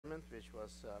experiment, which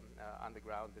was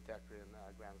underground detector in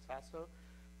Gran Sasso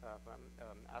from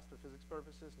astrophysics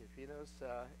purposes, neutrinos.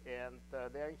 And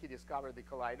then he discovered the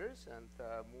colliders and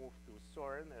moved to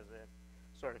CERN as a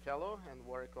CERN fellow and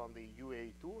worked on the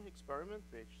UA2 experiment,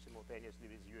 which simultaneously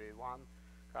with UA1,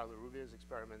 Carlo Rubia's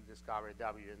experiment discovered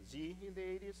W and Z in the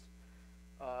 80s.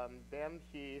 Then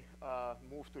he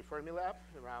moved to Fermilab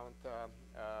around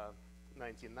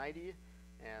 1990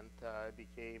 and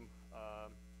became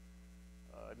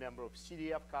a member of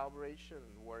CDF collaboration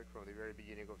and worked from the very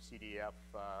beginning of CDF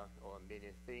on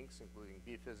many things, including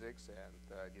B physics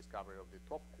and discovery of the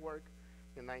top quark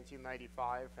in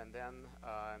 1995. And then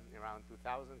around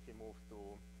 2000, he moved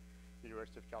to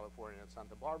University of California at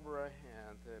Santa Barbara,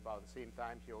 and about the same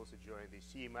time he also joined the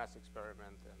CMS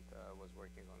experiment and was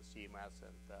working on CMS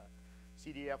and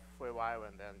CDF for a while,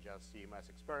 and then just CMS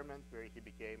experiment, where he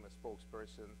became a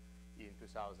spokesperson in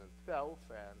 2012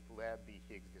 and led the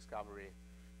Higgs discovery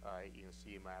in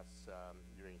CMS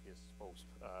during his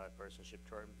spokespersonship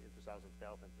term in 2012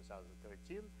 and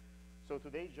 2013. So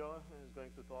today Joe is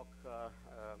going to talk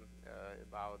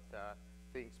about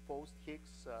things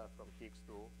post-Higgs, from Higgs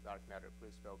to dark matter.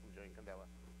 Please welcome Joe Incandela.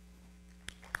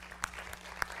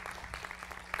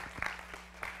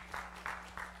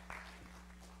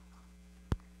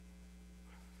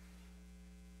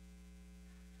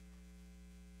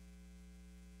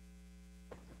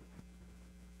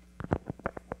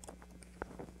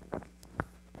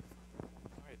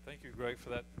 All right, thank you, Greg, for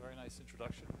that very nice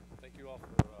introduction. Thank you all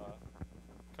for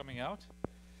coming out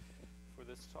for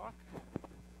this talk.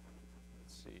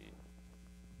 Let's see.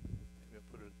 Maybe I'll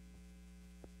put it,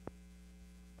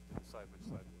 decide which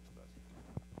side works best.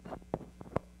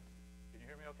 Can you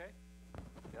hear me okay?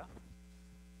 Yeah?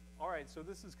 All right, so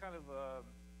this is kind of,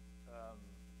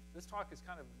 this talk is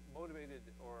kind of motivated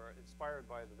or inspired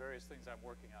by the various things I'm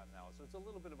working on now. So it's a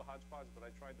little bit of a hodgepodge, but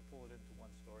I tried to pull it into one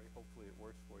story. Hopefully it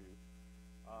works for you.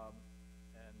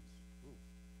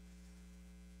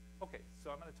 Okay, so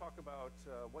I'm going to talk about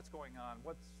what's going on,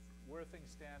 where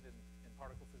things stand in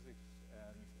particle physics,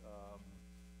 and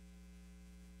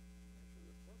make sure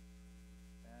this works,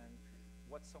 and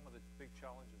what some of the big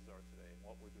challenges are today and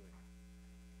what we're doing.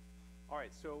 All right,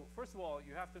 so first of all,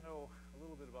 you have to know a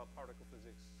little bit about particle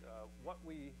physics. What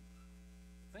we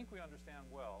think we understand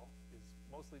well is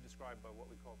mostly described by what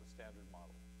we call the Standard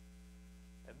Model.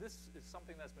 And this is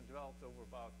something that's been developed over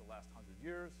about the last 100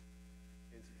 years.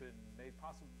 It's been made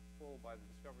possible by the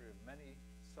discovery of many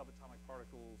subatomic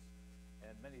particles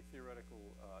and many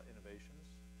theoretical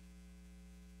innovations.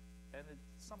 And in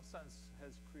some sense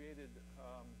has created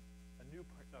a new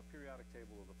periodic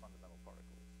table of the fundamental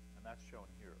particles, and that's shown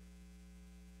here.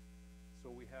 So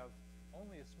we have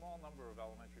only a small number of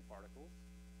elementary particles.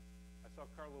 I saw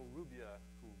Carlo Rubbia,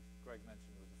 who Greg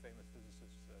mentioned was a famous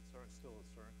physicist at CERN, still at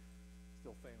CERN,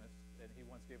 still famous, and he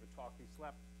once gave a talk. He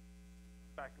slapped,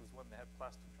 back it was when they had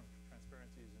plastic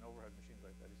transparencies and overhead machines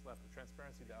like that. He slapped the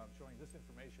transparency down showing this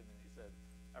information, and he said,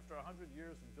 after 100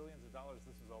 years and billions of dollars,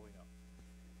 this is all we know.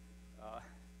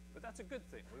 But that's a good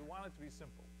thing. We want it to be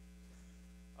simple.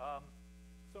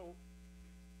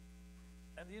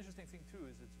 And the interesting thing, too,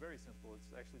 is it's very simple.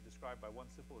 It's actually described by one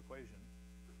simple equation.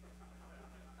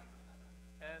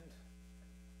 And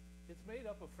it's made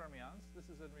up of fermions. This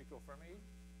is Enrico Fermi.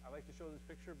 I like to show this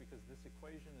picture because this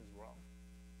equation is wrong.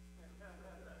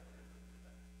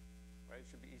 Right? It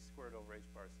should be E squared over H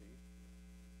bar C.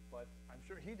 But I'm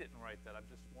sure he didn't write that. I'm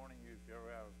just warning you, if you ever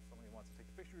have somebody who wants to take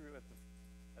a picture of you at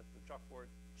the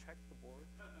chalkboard, check the board.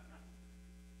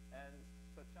 And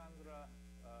Sachandra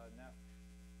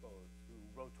Nath-Bose, who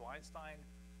wrote to Einstein,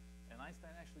 and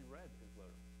Einstein actually read his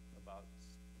letter about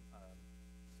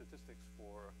statistics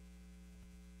for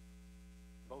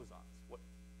bosons, what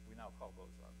we now call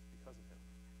bosons, because of him.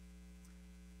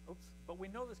 Oops. But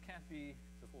we know this can't be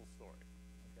the full story.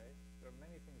 Okay? There are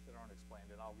many things that aren't explained,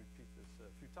 and I'll repeat this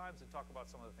a few times and talk about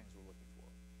some of the things we're looking for.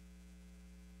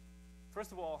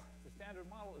 First of all, the Standard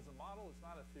Model is a model. It's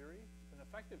not a theory. It's an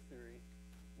effective theory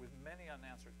with many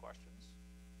unanswered questions.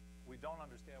 We don't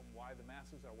understand why the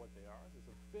masses are what they are. There's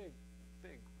a big,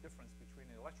 big difference between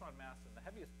the electron mass and the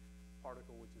heaviest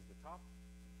particle, which is the top.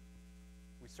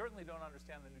 We certainly don't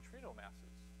understand the neutrino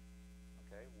masses,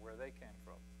 okay, where they came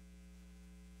from.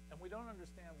 And we don't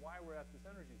understand why we're at this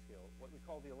energy scale, what we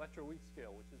call the electroweak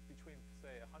scale, which is between,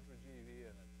 say, 100 GeV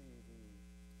and a TeV,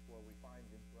 where we find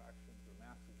interactions or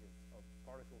masses of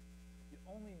particles. The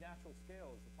only natural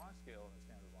scale is the Planck scale in the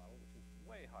Standard Model, which is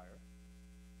way higher.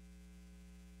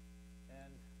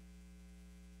 And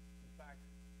in fact,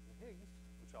 the Higgs,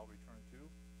 which I'll return to,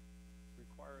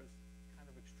 requires kind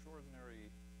of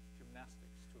extraordinary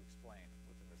gymnastics to explain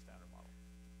within the Standard Model.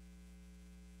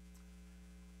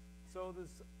 So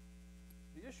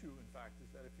the issue, in fact,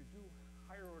 is that if you do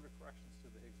higher order corrections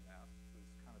to the Higgs mass, this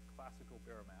kind of classical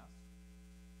bare mass,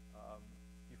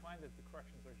 you find that the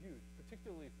corrections are huge,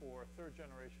 particularly for third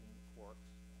generation quarks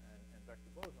and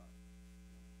vector bosons.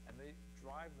 And they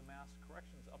drive the mass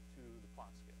corrections up to the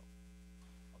Planck scale,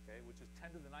 okay, which is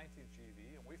 10 to the 19th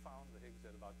GeV, and we found the Higgs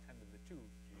at about 10 to the 2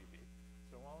 GeV.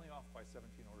 So we're only off by 17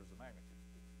 orders of magnitude.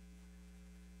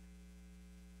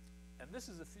 And this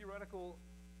is a theoretical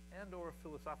and or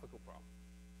philosophical problem.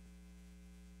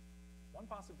 One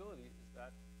possibility is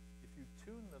that if you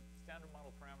tune the standard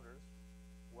model parameters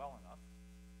well enough,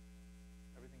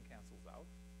 everything cancels out,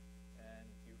 and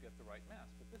you get the right mass.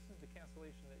 But this is the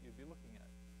cancellation that you'd be looking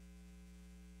at.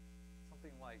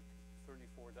 Something like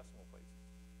 34 decimal places,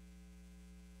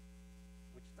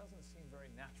 which doesn't seem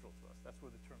very natural to us. That's where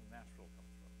the term natural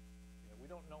comes from. You know, we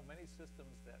don't know many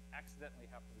systems that accidentally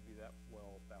happen to be that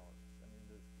well balanced. I mean,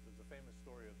 there's a famous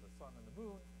story of the sun and the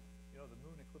moon. You know, the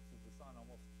moon eclipses the sun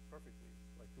almost perfectly,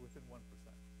 like to within 1%.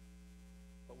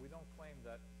 But we don't claim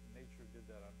that nature did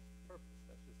that on purpose.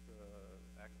 That's just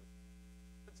an act of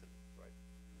coincidence, right?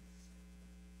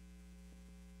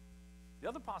 The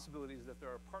other possibility is that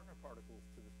there are partner particles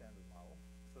to the standard model,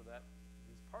 so that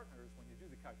these partners, when you do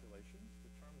the calculations,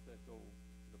 the terms that go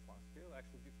to the Planck scale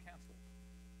actually get canceled,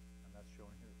 and that's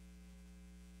shown here.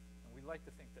 And we like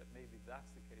to think that maybe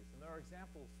that's the case. And there are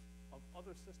examples of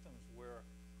other systems where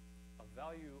a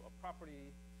value, a property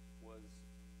was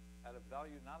at a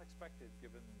value not expected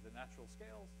given the natural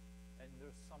scales, and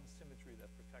there's some symmetry that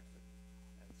protects it.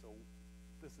 And so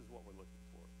this is what we're looking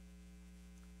for.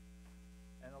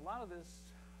 And a lot of this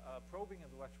probing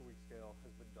of the electroweak scale has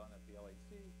been done at the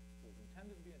LHC. It was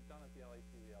intended to be done at the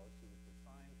LHC. The LHC was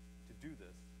designed to do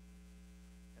this.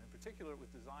 And in particular, it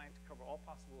was designed to cover all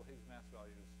possible Higgs mass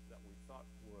values that we thought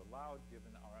were allowed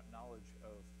given our knowledge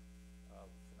of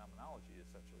phenomenology,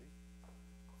 essentially.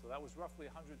 So that was roughly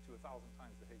 100 to 1,000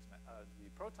 times the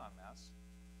proton mass.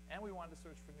 And we wanted to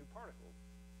search for new particles,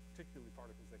 particularly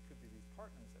particles that could be these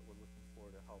partners that we're looking for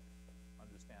to help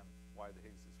understand why the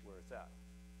Higgs is where it's at.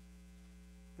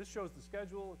 This shows the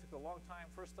schedule. It took a long time.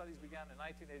 First studies began in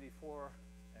 1984,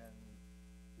 and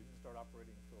we didn't start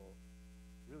operating until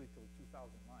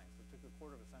 2009. So it took a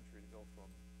quarter of a century to go from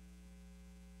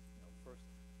first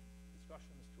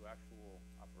discussions to actual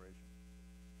operation.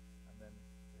 And then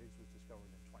the Higgs was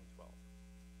discovered in 2012.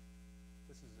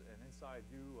 This is an inside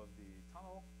view of the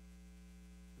tunnel.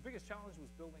 The biggest challenge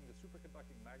was building the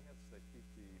superconducting magnets that keep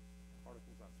the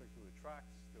particles on circular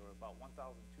tracks. There are about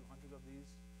 1,200 of these.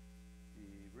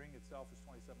 The ring itself is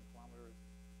 27 kilometers.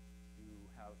 You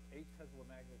have 8 Tesla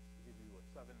magnets to give you a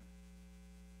 7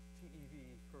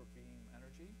 TeV per beam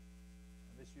energy.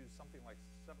 And this used something like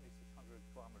 7,600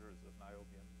 kilometers of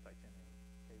niobium titanium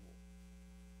cable.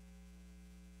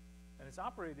 And it's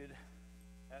operated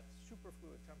at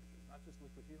superfluid temperatures, not just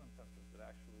liquid helium temperatures, but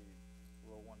actually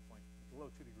below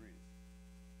 2 degrees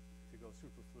to go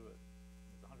superfluid.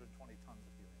 It's 120 tons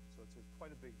of helium. So it's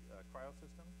quite a big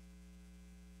cryosystem.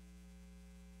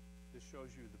 This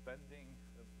shows you the bending,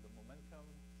 the momentum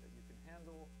that you can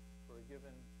handle for a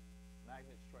given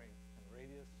magnet strength and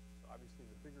radius. So obviously,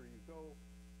 the bigger you go,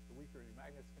 the weaker your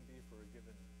magnets can be for a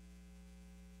given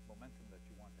momentum that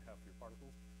you want to have for your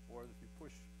particles. Or if you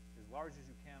push as large as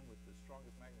you can with the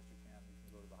strongest magnets you can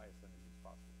go to the highest energies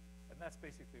possible. And that's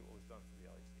basically what was done for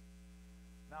the LHC.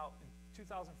 Now, in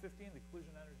 2015, the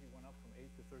collision energy went up from 8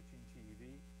 to 13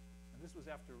 TeV. And this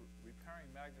was after repairing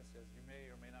magnets. As you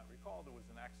may or may not recall, there was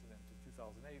an accident in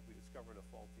 2008. We discovered a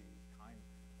fault in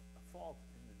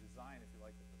the design, if you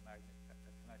like, of the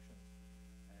magnet connections.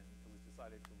 And it was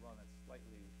decided to run at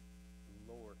slightly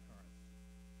lower currents.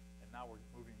 And now we're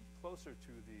moving closer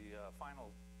to the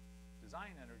final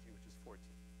design energy, which is 14.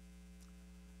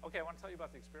 Okay, I want to tell you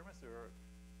about the experiments. There are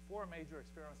 4 major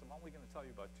experiments. I'm only going to tell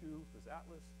you about 2. There's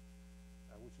Atlas,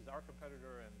 which is our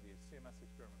competitor, and the CMS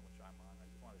experiment, which I'm on. I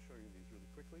just want to show you these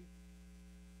really quickly.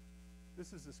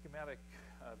 This is the schematic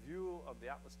view of the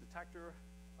Atlas detector.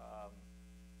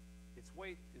 Its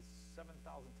weight is 7,000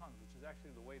 tons, which is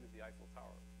actually the weight of the Eiffel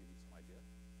Tower, to give you some idea.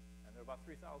 And there are about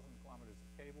 3,000 kilometers of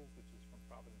cables, which is from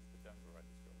Providence to Denver, I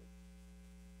discovered.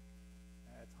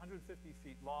 It's 150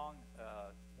 feet long,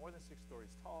 more than 6 stories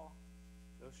tall.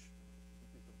 Those you can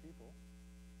see some people.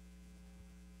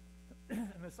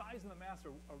 And the size and the mass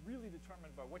are really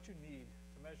determined by what you need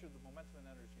to measure the momentum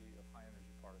and energy of high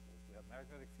energy particles. We have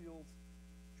magnetic fields,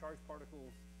 charged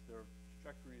particles. Their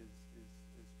trajectory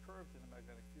is curved in a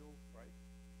magnetic field, right?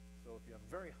 So if you have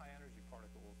very high energy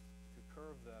particles, to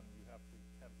curve them, you have to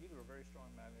have either a very strong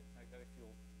magnetic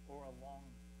field or a long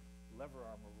lever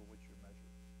arm over which you're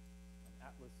measuring.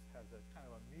 Atlas has a kind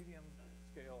of a medium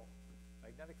scale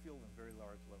magnetic field and very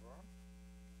large lever arm.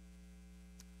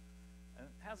 And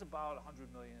it has about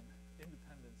 100 million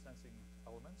independent sensing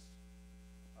elements.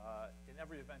 In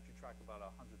every event, you track about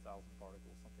 100,000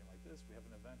 particles, something like this. We have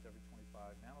an event every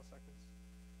 25 nanoseconds.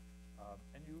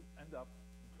 And you end up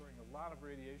incurring a lot of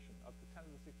radiation, up to 10 to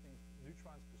the 16th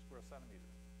neutrons per square centimeter.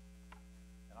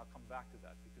 And I'll come back to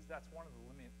that, because that's one of the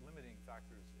limiting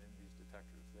factors in these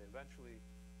detectors. They eventually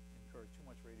incur too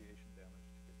much radiation damage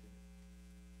to continue.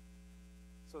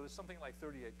 So there's something like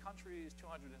 38 countries,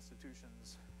 200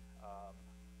 institutions,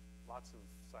 lots of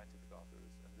scientific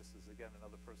authors. And this is, again,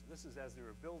 another person. This is as they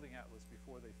were building Atlas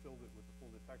before they filled it with the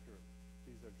full detector.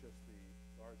 These are just the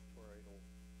large toroidal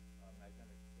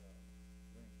magnetic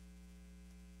rings.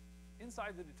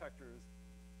 Inside the detectors,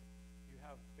 you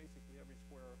have basically every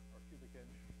square or cubic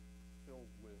inch filled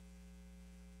with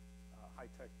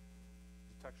high-tech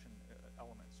detection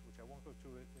elements, which I won't go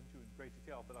into in great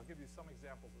detail, but I'll give you some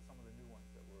examples of some of the new ones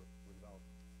that were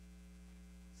developed.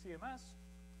 CMS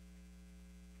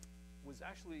was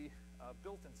actually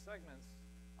built in segments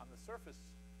on the surface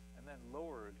and then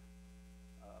lowered,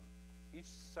 each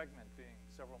segment being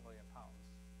several million pounds,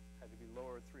 had to be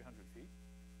lowered 300 feet.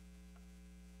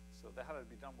 So that had to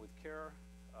be done with care.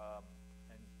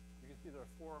 And you can see there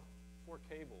are four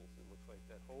cables, it looks like,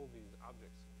 that hold these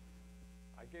objects.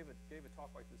 I gave a talk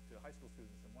like this to high school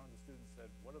students, and one of the students said,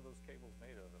 "What are those cables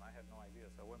made of?" And I had no idea.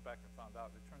 So I went back and found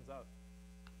out. And it turns out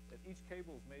that each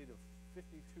cable is made of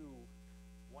 52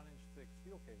 one-inch thick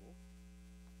steel cables.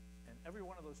 And every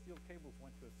one of those steel cables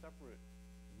went to a separate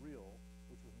reel,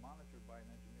 which was monitored by an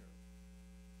engineer.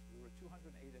 There were 208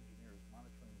 engineers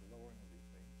monitoring the lowering of these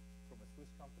things from a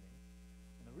Swiss company.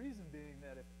 And the reason being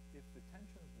that if the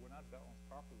tensions were not balanced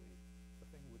properly, the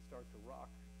thing would start to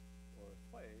rock or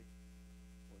sway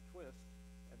or twist,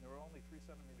 and there were only 3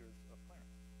 centimeters of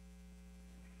clearance.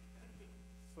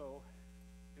 So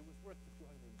it was worth the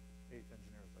 208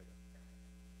 engineers, I guess.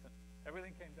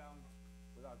 Everything came down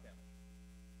without damage.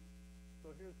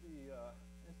 So here's the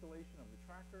installation of the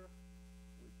tracker,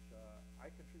 which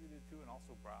I contributed to, and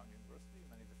also Brown University,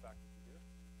 many of the faculty here,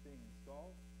 being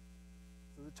installed.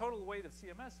 So the total weight of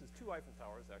CMS is 2 Eiffel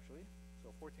Towers, actually,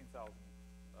 so 14,000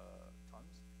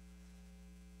 tons.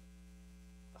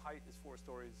 The height is 4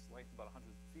 stories, length about 100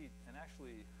 feet, and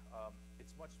actually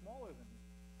it's much smaller than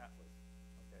Atlas,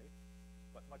 okay,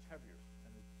 but much heavier.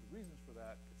 And the reasons for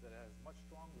that is that it has much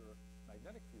stronger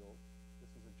magnetic field.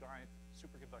 This is a giant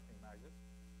superconducting magnet,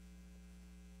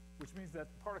 which means that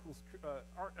particles,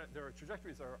 their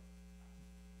trajectories are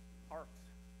arced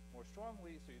more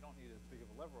strongly, so you don't need as big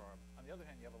of a lever arm. On the other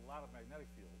hand, you have a lot of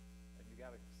magnetic field, and you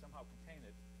got to somehow contain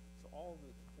it. So all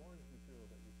the orange material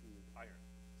that you see is iron.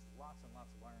 There's lots and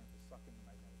lots of iron to suck in the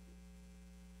magnetic field.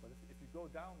 But if you go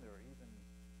down there, even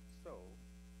so,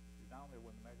 if you're down there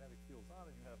when the magnetic field's on,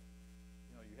 and you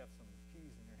have some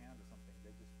keys in your hand or something,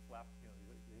 they just flap, they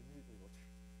immediately go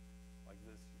like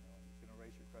this, and you can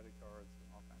erase your credit cards and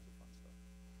all kinds of fun stuff.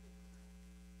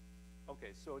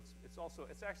 Okay, so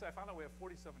it's actually, I found out we have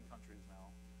 47 countries now,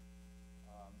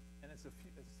 and it's a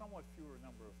somewhat fewer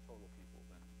number of total people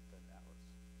than Atlas.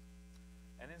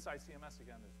 And inside CMS,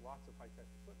 again, there's lots of high-tech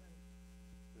equipment.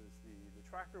 There's the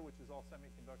tracker, which is all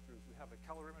semiconductors. We have a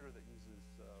calorimeter that uses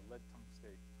lead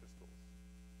tungstate crystals.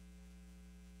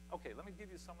 Okay, let me give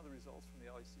you some of the results from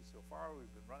the LHC so far. We've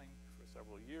been running for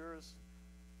several years.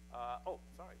 Oh,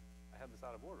 sorry, I had this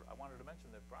out of order. I wanted to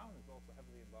mention that Brown is also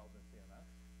heavily involved in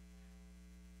CMS.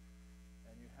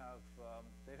 And you have,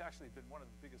 they've actually been one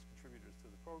of the biggest contributors to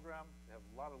the program. They have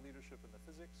a lot of leadership in the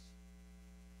physics,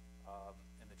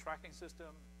 in the tracking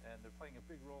system, and they're playing a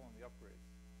big role in the upgrades.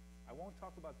 I won't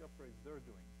talk about the upgrades they're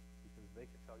doing, because they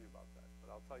can tell you about that,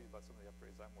 but I'll tell you about some of the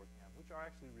upgrades I'm working on, which are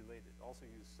actually related, also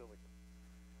use silicon.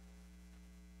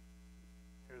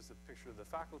 Here's a picture of the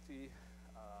faculty,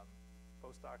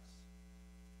 postdocs,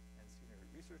 and senior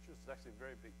researchers. It's actually a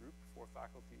very big group, 4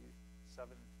 faculty,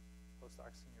 7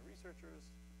 postdocs, senior researchers,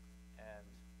 and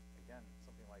again,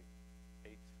 something like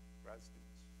 8 grad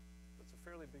students. So it's a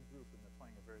fairly big group, and they're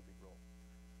playing a very big role.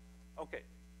 Okay,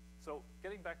 so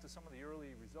getting back to some of the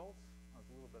early results, I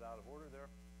was a little bit out of order there.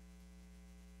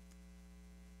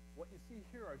 What you see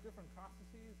here are different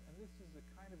processes, and this is a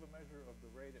kind of a measure of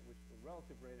the rate at which, the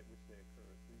relative rate at which they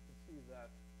occur. So you can see that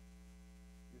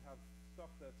you have stuff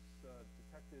that's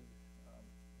detected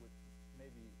with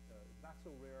maybe not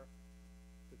so rare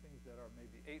to things that are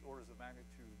maybe 8 orders of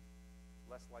magnitude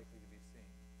less likely to be seen.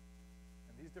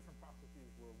 And these different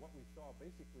processes were what we saw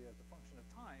basically as a function of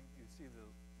time. You see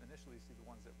initially see the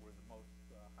ones that were the most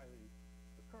highly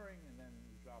occurring, and then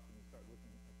you drop and you start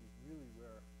looking at these really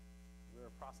rare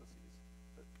processes.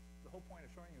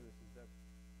 showing you this is that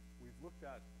we've looked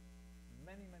at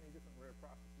many, many different rare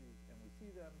processes, and we see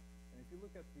them. And if you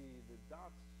look at the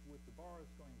dots with the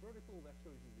bars going vertical, that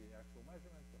shows you the actual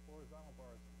measurement. The horizontal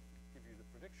bars give you the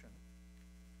prediction.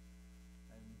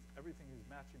 And everything is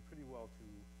matching pretty well to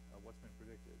what's been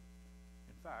predicted.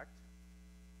 In fact,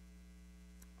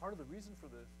 part of the reason for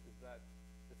this is that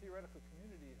the theoretical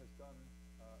community has done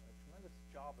a tremendous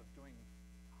job of doing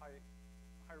higher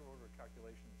order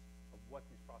calculations of what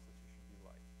these processes should be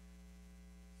like.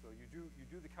 So you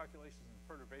do the calculations in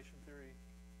perturbation theory.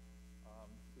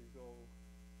 So you go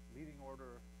leading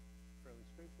order, fairly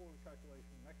straightforward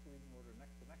calculation, next to leading order,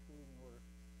 next to next to leading order,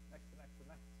 next to next to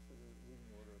next to the leading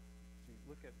order. So you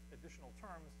look at additional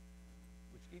terms,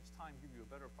 which each time give you a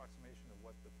better approximation of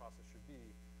what the process should be.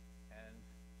 And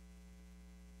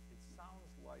it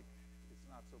sounds like it's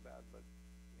not so bad, but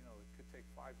you know, it could take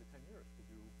 5 to 10 years to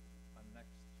do a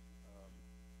next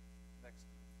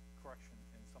correction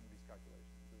in some of these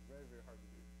calculations. They're very, very hard to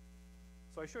do.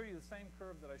 So I show you the same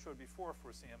curve that I showed before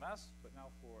for CMS, but now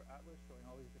for Atlas, showing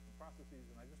all these different processes.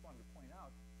 And I just wanted to point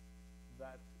out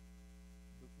that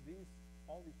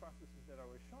all these processes that I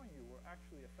was showing you were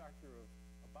actually a factor of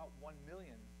about 1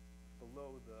 million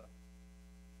below the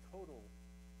total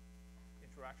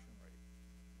interaction rate.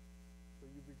 So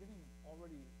you're beginning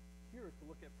already here to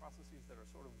look at processes that are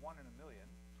sort of 1 in a million,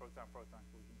 proton-proton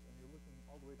collisions, and you're looking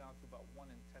all the way down to about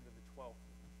 1 in 10 to the 12th,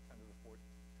 10 to the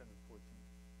 14th.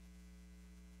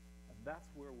 And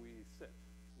that's where we sit.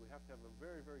 So we have to have a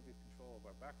very, very good control of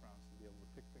our backgrounds to be able to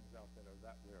pick things out that are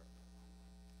that rare.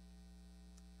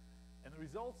 And the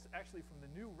results actually from the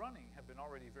new running have been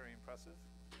already very impressive.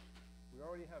 We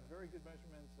already have very good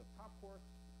measurements of top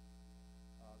quarks.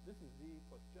 This is Z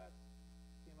plus jet.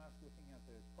 CMS looking at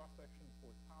the cross-section for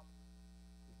top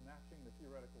is matching the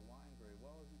theoretical line very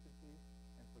well, as you can see,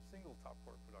 and for single top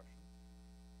quark production.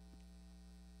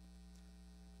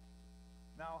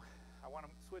 Now, I want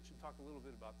to switch and talk a little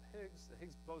bit about the Higgs. The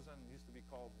Higgs boson used to be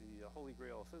called the holy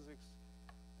grail of physics.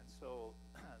 And so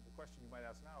the question you might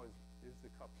ask now is the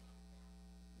cup,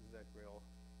 is that grail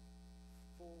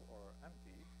full or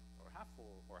empty, or half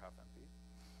full or half empty?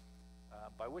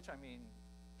 By which I mean,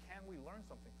 can we learn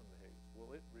something from the Higgs?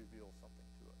 Will it reveal something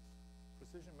to us?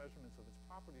 Precision measurements of its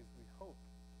properties, we hope,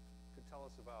 could tell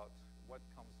us about what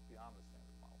comes beyond the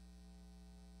standard model.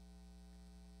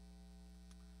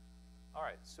 All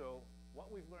right, so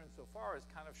what we've learned so far is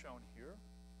kind of shown here.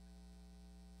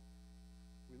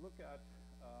 We look at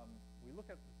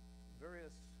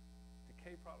various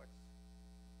decay products.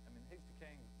 I mean, Higgs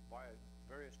decaying via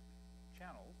various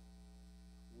channels.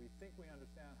 We think we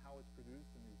understand how it's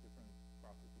produced in these different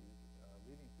processes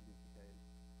leading to these decays.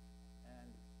 And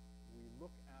we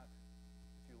look at,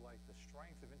 if you like, the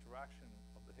strength of interaction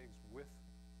of the Higgs with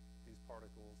these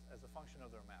particles as a function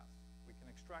of their mass. We can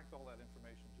extract all that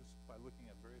information just by looking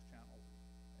at various channels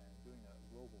and doing a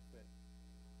global fit.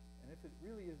 And if it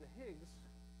really is the Higgs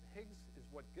is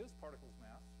what gives particles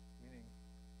mass, meaning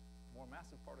more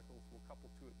massive particles will couple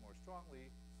to it more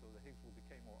strongly, so the Higgs will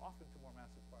decay more often to more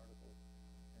massive particles.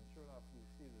 And sure enough, you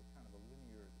see there's kind of a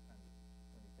linear dependence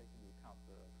when you take into account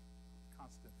the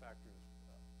constant factors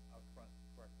out front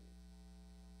correctly.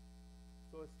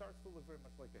 So it starts to look very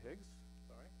much like a Higgs.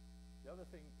 Sorry. The other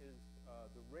thing is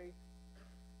the rate.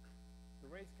 The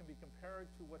rates can be compared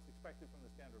to what's expected from the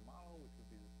standard model, which would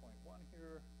be this 0.1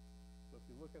 here. So if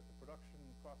you look at the production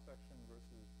cross-section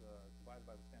versus divided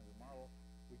by the standard model,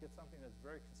 we get something that's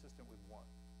very consistent with 1.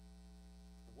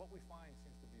 So what we find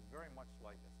seems to be very much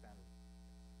like a standard.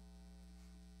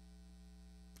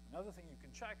 Another thing you can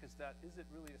check is that, is it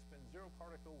really a spin zero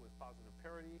particle with positive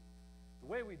parity? The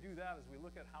way we do that is we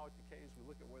look at how it decays, we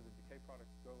look at where the decay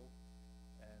products go,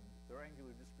 and their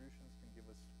angular distributions can give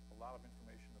us a lot of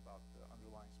information about the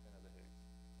underlying spin of the Higgs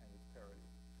and its parity.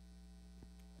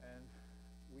 And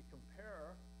we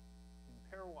compare in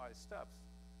pairwise steps.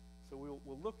 So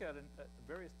we'll look at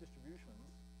various distributions,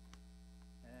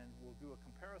 and we'll do a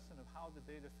comparison of how the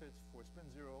data fits for spin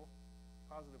zero,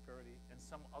 positive parity, and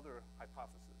some other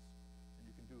hypothesis. And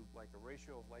you can do like a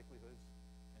ratio of likelihoods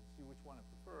and see which one it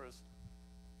prefers.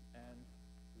 And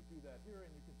we do that here,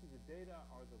 and you can see the data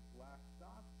are the black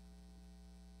dots.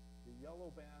 The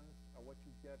yellow bands are what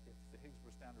you get if the Higgs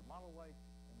were standard model-like,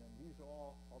 and then these are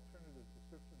all alternative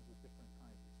descriptions with different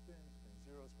kinds of spins, spin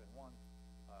 0, spin 1,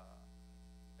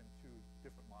 spin 2,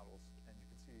 different models, and you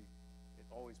can see it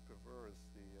always prefers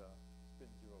the spin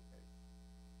 0 case.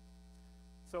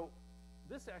 So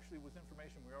this actually was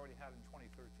information we already had in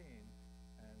 2013,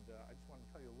 and I just wanted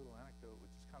to tell you a little anecdote,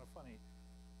 which is kind of funny.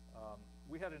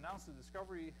 We had announced the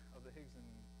discovery of the Higgs in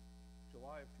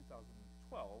July of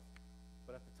 2012, but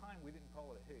But at the time, we didn't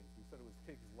call it a Higgs. We said it was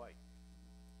Higgs-like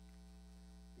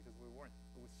because we weren't,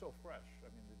 it was so fresh.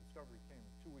 I mean, the discovery came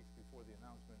 2 weeks before the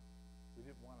announcement. We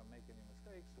didn't want to make any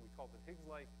mistakes, so we called it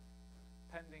Higgs-like,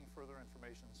 pending further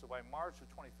information. So by March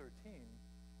of 2013,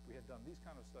 we had done these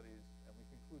kind of studies, and we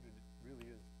concluded it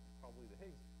really is probably the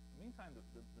Higgs. In the meantime,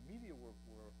 the media were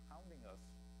hounding us,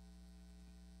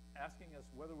 asking us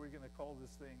whether we're going to call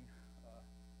this thing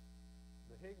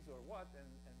the Higgs or what, and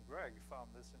Greg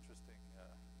found this interesting.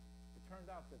 It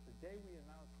turned out that the day we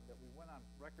announced that we went on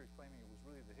record claiming it was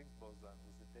really the Higgs boson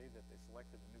was the day that they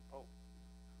selected a new pope.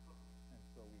 And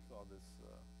so we saw this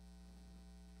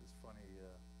this funny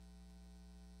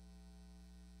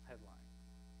headline.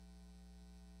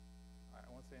 I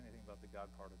won't say anything about the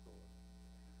God particle.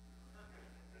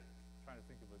 Trying to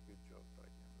think of a good joke, but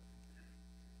I can't really.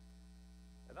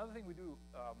 Another thing we do,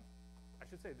 I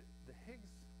should say, the Higgs,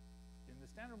 in the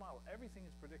Standard Model, everything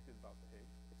is predicted about the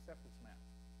Higgs except its mass.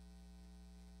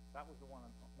 That was the one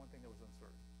thing that was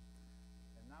uncertain.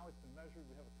 And now it's been measured.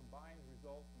 We have a combined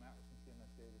result from Atlas and CMS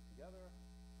data together,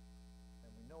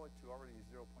 and we know it to already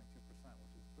 0.2%,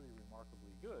 which is pretty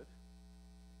remarkably good.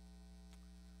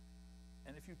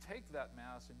 And if you take that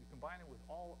mass and you combine it with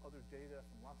all other data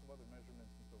from lots of other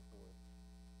measurements and so forth,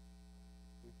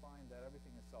 we find that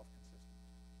everything is self-consistent.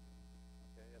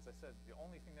 Okay, as I said, the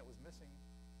only thing that was missing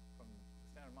from the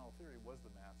Standard Model theory was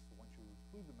the mass. So once you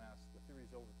include the mass, the theory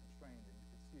is over-constrained, and you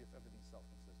can see if everything's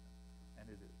self-consistent, and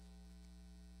it is.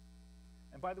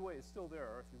 And by the way, it's still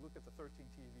there. If you look at the 13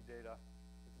 TeV data,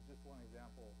 this is just one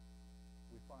example.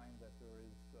 We find that there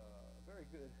is a very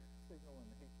good signal in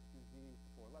the H2V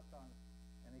for leptons.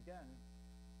 And again,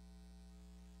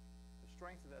 the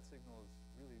strength of that signal is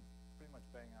really pretty much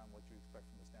bang on what you expect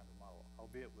from the Standard Model,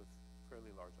 albeit with fairly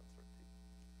large uncertainty.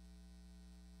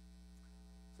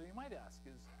 So you might ask,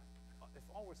 if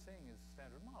all we're saying is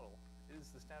Standard Model, is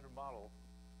the Standard Model,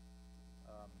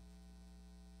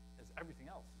 is everything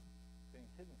else being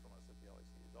hidden from us at the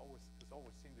LHC? Because all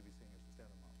we seem to be seeing is the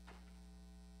Standard Model.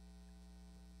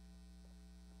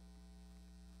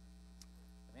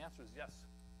 And the answer is yes,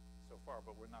 so far,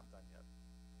 but we're not done yet.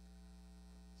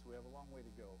 So we have a long way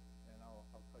to go, and I'll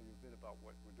tell you a bit about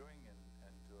what we're doing and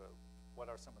what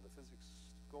are some of the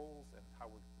physics goals and how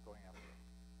we're going after it.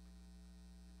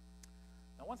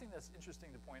 Now, one thing that's interesting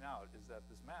to point out is that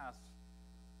this mass,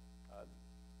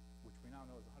 which we now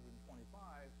know is 125,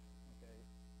 okay,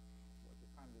 at the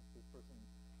time that this person,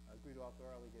 Guido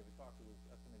Altarelli, gave a talk, it was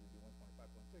estimated to be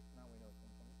 125.6. Now we know it's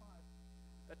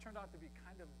 125. That turned out to be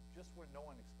kind of just what no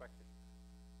one expected,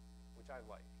 which I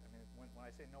like. I mean, when I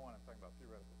say no one, I'm talking about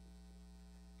theoretical physicists.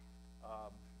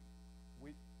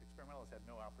 We experimentalists had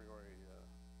no a priori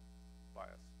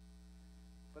bias.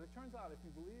 But it turns out if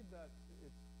you believe that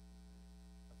it's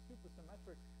a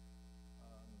supersymmetric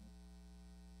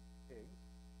Higgs,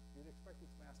 you'd expect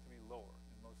its mass to be lower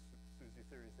in most SUSY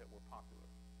theories that were popular.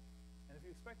 And if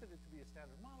you expected it to be a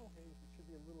Standard Model Higgs, it should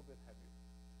be a little bit heavier.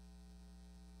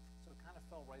 So it kind of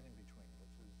fell right in between,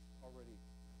 which is already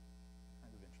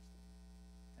kind of interesting,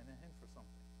 and a hint for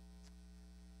something.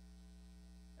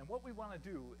 And what we want to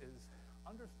do is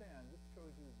understand, this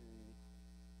shows you the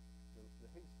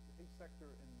Higgs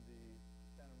sector in the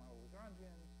Standard Model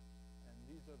Lagrangian, and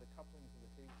these are the couplings of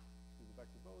the Higgs to the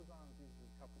vector bosons, these are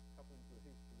the couplings of the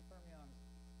Higgs to the fermions.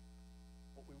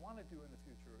 What we want to do in the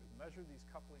future is measure these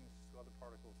couplings to other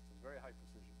particles to very high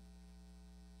precision.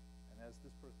 And as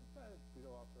this person said,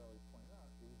 Guido Altarelli pointed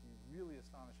out, it would be really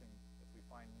astonishing if we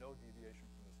find no deviation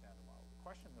from the Standard Model. The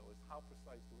question, though, is how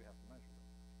precise do we have to measure them?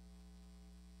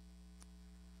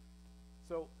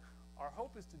 So our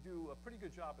hope is to do a pretty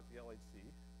good job at the LHC.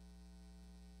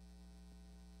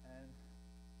 And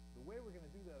the way we're going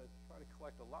to do that is to try to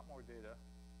collect a lot more data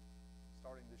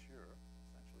starting this year,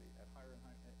 essentially, at higher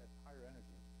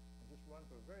energy, and just run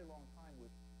for a very long time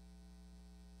with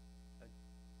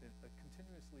a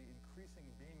continuously increasing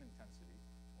beam intensity.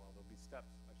 Well, there'll be steps,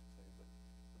 I should say, but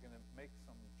we're going to make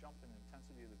some jump in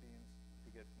intensity of the beams to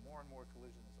get more and more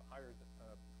collisions. A higher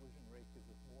collision rate gives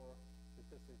us more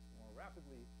statistics more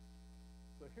rapidly.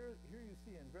 So here you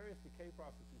see in various decay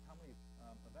processes how many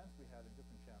events we had in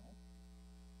different channels,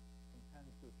 from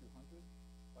tens to a few hundred.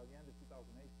 By the end of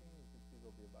 2018, you can see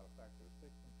there'll be about a factor of 6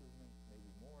 improvement, maybe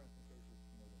more in some cases,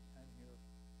 more than 10 here.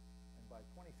 And by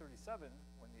 2037,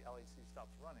 when the LHC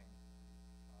stops running,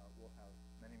 we'll have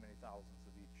many, many thousands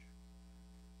of each.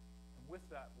 And with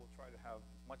that, we'll try to have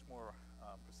much more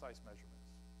precise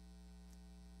measurements.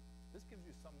 This gives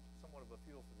you somewhat of a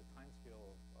feel for the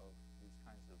timescale of these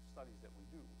kinds of studies that we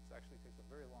do. It actually takes a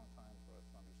very long time for us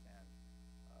to understand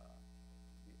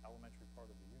the elementary part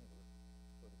of the universe,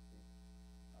 so to speak,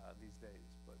 these days.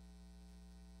 But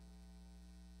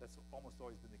that's almost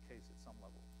always been the case at some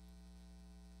level.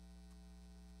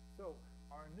 So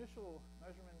our initial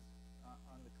measurements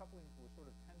on the coupling were sort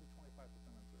of 10 to 25%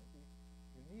 uncertainty.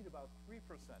 You need about 3%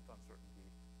 uncertainty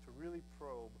to really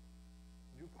probe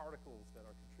new particles that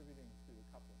are contributing to the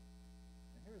coupling.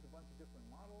 And here's a bunch of different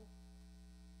models.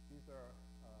 These are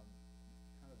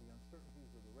kind of the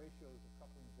uncertainties or the ratios of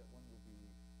couplings that one would be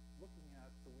looking at.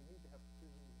 So we need to have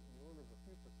precision in the order of a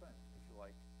few percent, if you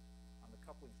like, on the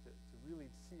couplings to really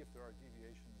see if there are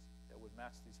deviations that would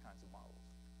match these kinds of models.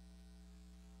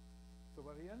 So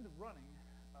by the end of running,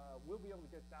 we'll be able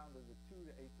to get down to the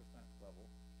 2 to 8% level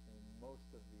in most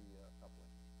of the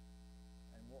couplings.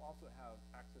 And we'll also have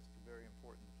access to very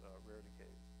important rare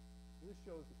decays. So this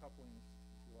shows the couplings,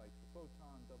 if you like, the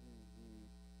photon, W, Z,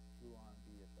 gluon,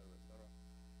 B, et cetera, et cetera.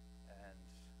 And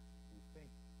we think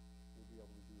we'll be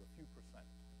able to do a few percent.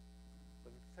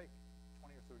 But it will take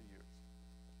 20 or 30 years.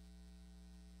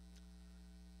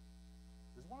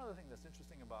 There's one other thing that's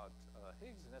interesting about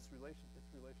Higgs, and that's its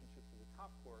relationship to the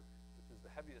top quark, which is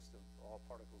the heaviest of all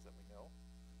particles that we know.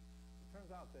 It turns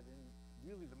out that in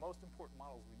really the most important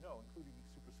models we know, including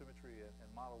supersymmetry and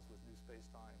models with new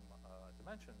space-time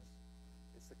dimensions,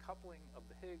 it's the coupling of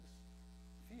the Higgs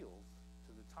fields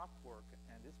to the top quark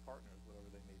and its partners, whatever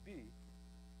they may be,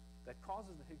 that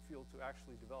causes the Higgs field to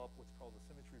actually develop what's called a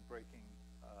symmetry breaking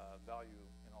value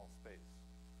in all space.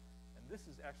 And this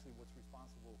is actually what's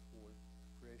responsible for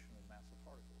creation of massive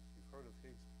particles. You've heard of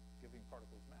Higgs giving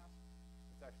particles mass.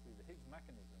 It's actually the Higgs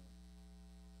mechanism,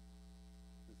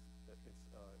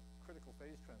 it's a critical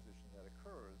phase transition that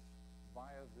occurs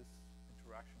via this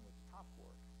interaction with the top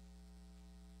quark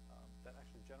that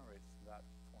actually generates that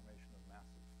formation of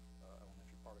massive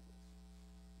elementary particles.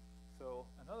 So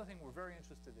another thing we're very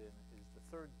interested in is the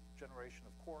third generation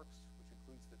of quarks, which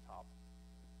includes the top,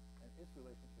 and its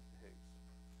relationship to Higgs.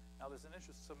 Now there's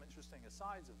some interesting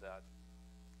asides of that.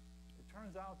 It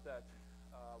turns out that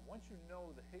once you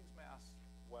know the Higgs mass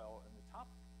well and the top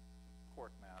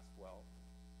quark mass well,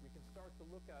 we can start to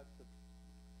look at the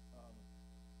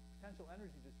potential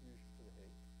energy distribution for the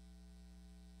Higgs.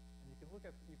 And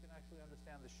you can actually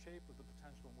understand the shape of the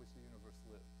potential in which the universe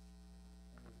lives.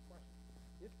 And there's a question.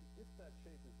 If that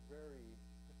shape is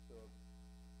if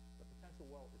the potential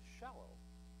well is shallow,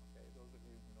 okay, those of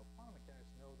you who know quantum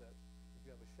mechanics know that if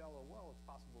you have a shallow well, it's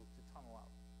possible to tunnel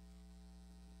out.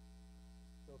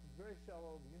 So if it's very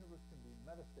shallow, the universe can be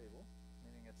metastable,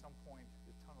 meaning at some point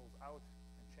it tunnels out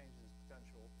and changes its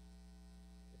potential.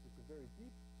 If it's a very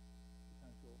deep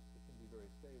potential, it can be very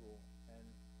stable, and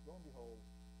lo and behold,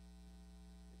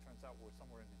 it turns out we're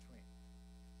somewhere in between.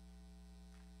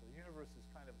 So the universe is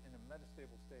kind of in a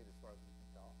metastable state as far as we can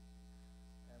tell,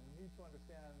 and we need to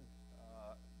understand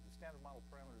the standard model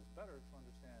parameters better to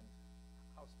understand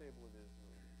how stable it is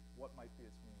or what might be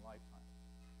its mean lifetime.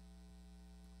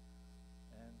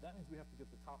 And that means we have to get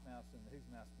the top mass and the Higgs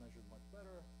mass measured much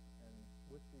better. And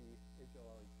with the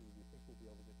HLRET, we think we'll be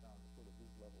able to get down to sort of these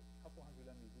levels, a couple hundred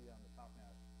MeV on the top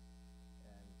mass,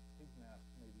 and Higgs mass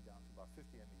maybe down to about 50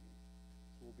 MeV.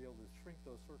 So we'll be able to shrink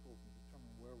those circles and determine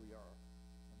where we are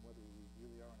and whether we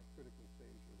really are in a critical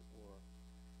stage or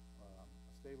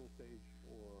a stable stage,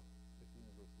 or if the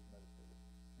universe is metastable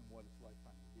and what its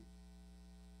lifetime will be.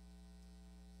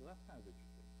 So that's kind of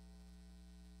interesting.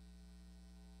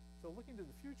 So looking to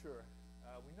the future,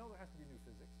 we know there has to be new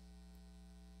physics.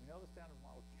 We know the standard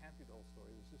model can't be the whole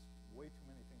story. There's just way too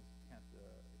many things you can't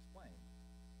explain.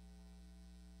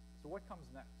 So what comes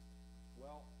next?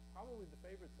 Well, probably the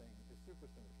favorite thing is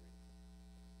supersymmetry.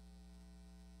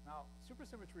 Now,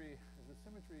 supersymmetry is a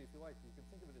symmetry, if you like. You can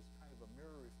think of it as kind of a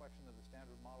mirror reflection of the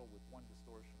standard model with one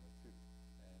distortion or two.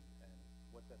 And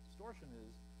what that distortion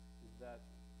is that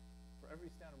for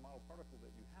every standard model particle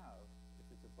that you have, if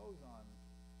it's a boson,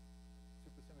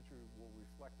 supersymmetry will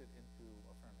reflect it into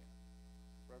a fermion.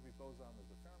 For every boson,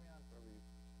 there's a fermion. For every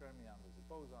fermion, there's a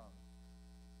boson.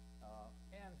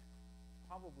 And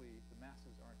probably the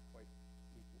masses aren't quite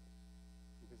equal,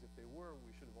 because if they were,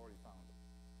 we should have already found it.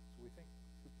 So we think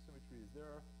supersymmetry is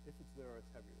there. If it's there,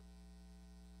 it's heavier.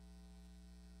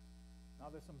 Now,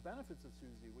 there's some benefits of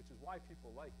SUSY, which is why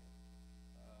people like it.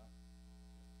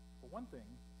 For one thing,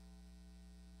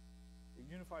 it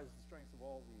unifies the strengths of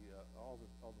all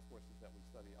the forces that we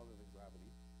study other than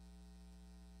gravity.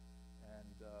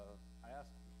 And I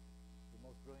asked the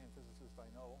most brilliant physicist I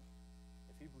know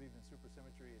if he believed in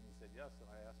supersymmetry, and he said yes. And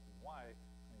I asked him why,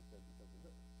 and he said because of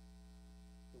this.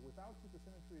 So without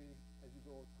supersymmetry, as you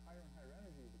go to higher and higher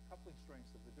energy, the coupling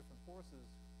strengths of the different forces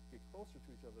get closer to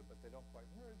each other, but they don't quite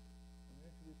merge. When you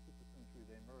introduce supersymmetry,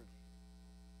 they merge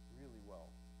really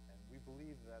well. And we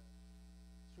believe that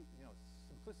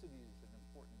simplicity is an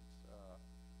important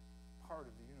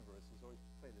has always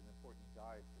played an important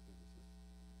guide for physicists.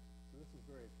 So this is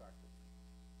very attractive.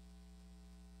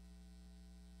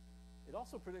 It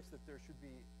also predicts that there should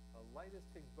be a lightest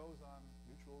Higgs boson,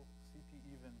 neutral, CP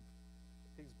even,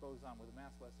 Higgs boson with a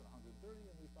mass less than 130,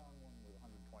 and we found one with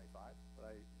 125.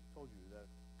 But I told you that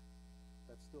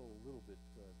that's still a little bit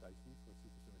dicey for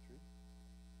supersymmetry.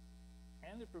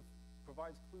 And it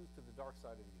provides clues to the dark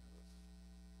side of the universe.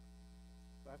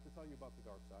 So I have to tell you about the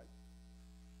dark side.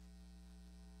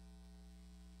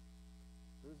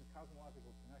 There is a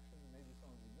cosmological connection. Maybe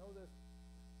some of you know this.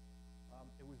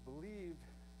 It was believed,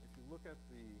 if you look at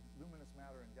the luminous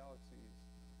matter in galaxies,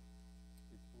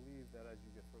 it's believed that as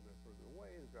you get further and further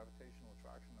away, the gravitational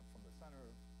attraction from the center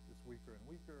is weaker and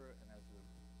weaker, and as the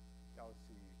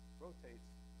galaxy rotates,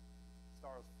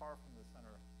 stars far from the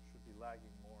center should be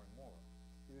lagging more and more.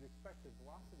 You would expect the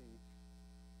velocity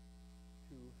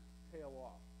to tail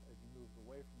off as you move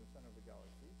away from the center of the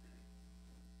galaxy.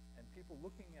 And people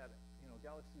looking at,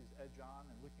 galaxies edge on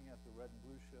and looking at the red and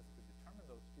blue shift to determine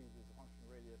those speeds as a function of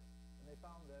radius, and they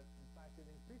found that, in fact, it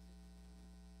increases,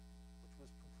 which was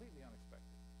completely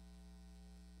unexpected.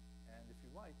 And if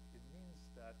you like, it means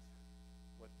that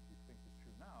what we think is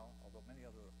true now, although many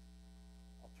other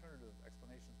alternative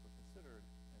explanations were considered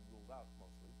and ruled out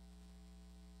mostly,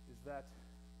 is that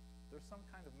there's some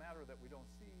kind of matter that we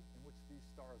don't see in which these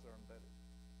stars are embedded.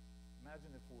 Imagine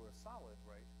if we were a solid,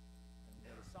 right? And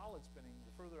with a solid spinning,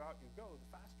 the further out you go, the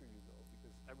faster you go,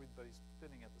 because everybody's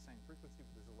spinning at the same frequency,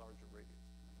 but there's a larger radius.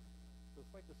 So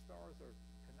it's like the stars are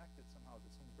connected somehow to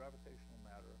some gravitational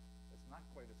matter that's not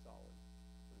quite a solid,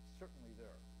 but it's certainly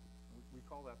there. We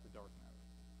call that the dark matter.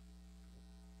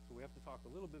 So we have to talk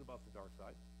a little bit about the dark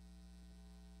side.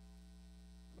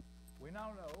 We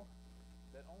now know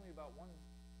that only about 5%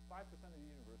 of the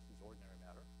universe is ordinary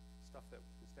matter, stuff that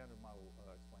the Standard Model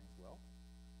explains well.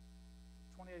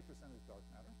 28% is dark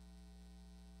matter.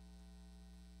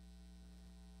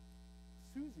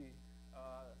 SUSY,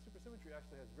 supersymmetry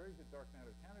actually has very good dark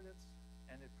matter candidates,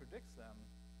 and it predicts them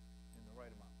in the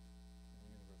right amount in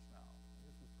the universe now. And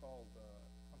this is called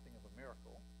something of a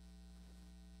miracle.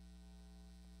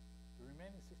 The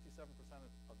remaining 67%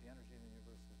 of the energy in the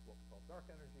universe is what we call dark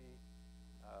energy.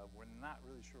 We're not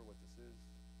really sure what this is.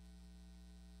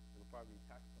 It'll probably be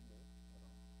taxed someday. I don't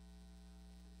know.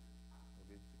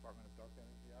 Maybe the Department of Dark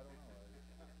Energy. I don't know.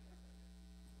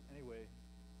 Anyway,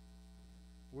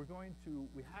 we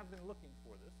have been looking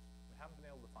for this. We haven't been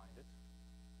able to find it.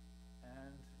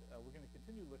 And we're going to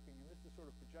continue looking. And this is sort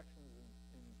of projections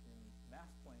in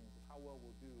mass planes of how well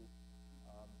we'll do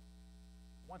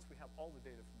once we have all the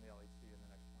data from the LHC in the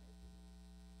next 20 years.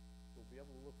 We'll be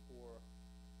able to look for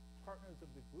partners of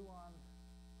the gluon,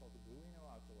 called the gluino,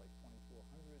 out to like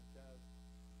 2400 JeV.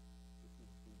 This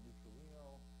is the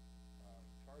neutralino,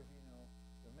 chargino.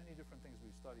 There are many different things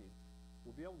we've studied.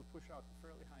 We'll be able to push out to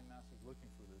fairly high masses looking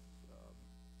for this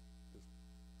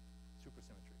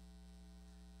supersymmetry.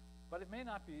 But it may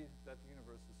not be that the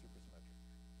universe is supersymmetric.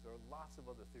 There are lots of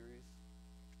other theories.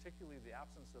 Particularly the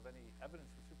absence of any evidence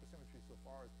for supersymmetry so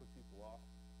far has put people off.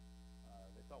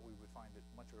 They thought we would find it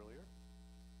much earlier.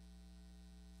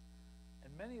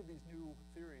 And many of these new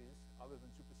theories, other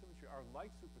than supersymmetry, are like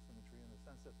supersymmetry in the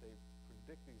sense that they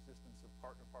predict the existence of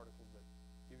partner particles that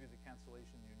give you the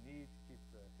cancellation you need to keep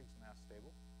the Higgs mass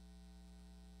stable.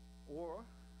 Or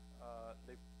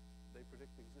they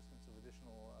predict the existence of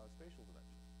additional spatial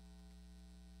dimensions.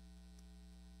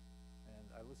 And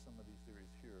I list some of these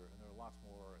theories here, and there are lots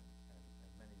more, and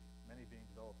many being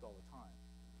developed all the time.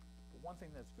 But one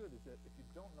thing that's good is that if you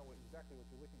don't know exactly what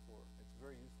you're looking for, it's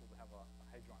very useful to have a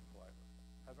hadron collider.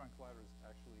 Hadron colliders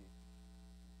actually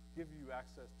give you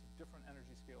access to different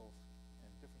energy scales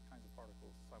and different kinds of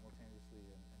particles simultaneously,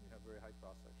 and you have very high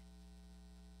cross sections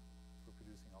for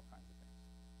producing all kinds of things.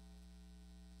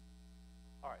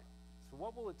 All right, so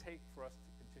what will it take for us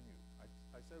to continue?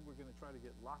 I said we're going to try to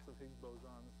get lots of Higgs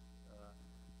bosons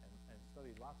and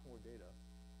study lots more data.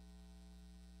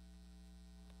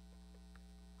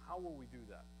 How will we do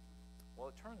that?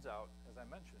 Well, it turns out, as I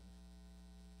mentioned,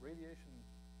 radiation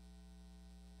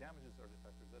damages our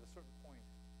detectors. At a certain point,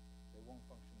 they won't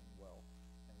function well,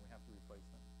 and we have to replace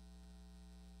them.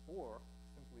 Or,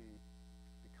 simply,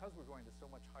 because we're going to so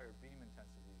much higher beam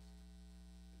intensities,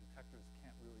 the detectors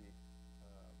can't really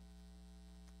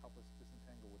help us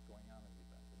disentangle what's going on in the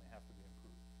event, and they have to be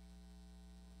improved.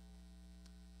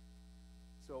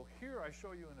 So here I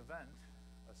show you an event,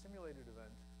 a simulated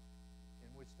event, in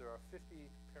which there are 50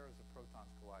 pairs of protons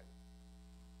colliding.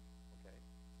 Okay?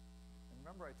 And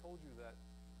remember I told you that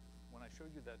when I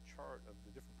showed you that chart of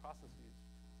the different processes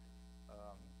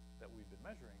that we've been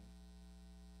measuring,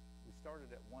 we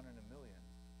started at 1 in a million,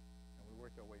 and we worked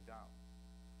work their way down.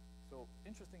 So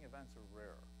interesting events are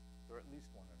rare. They're at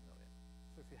least 1 in a million.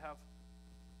 So if you have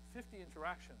 50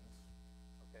 interactions,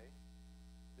 okay,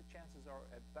 the chances are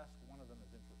at best one of them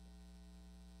is interesting.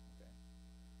 Okay?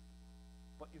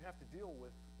 But you have to deal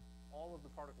with all of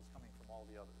the particles coming from all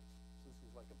the others. So this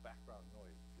is like a background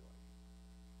noise, if you like.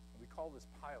 And we call this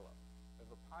pileup. We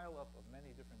have a pileup of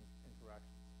many different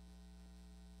interactions.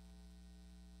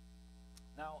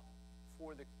 Now,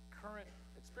 for the current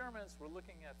experiments, we're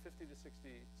looking at 50 to 60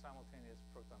 simultaneous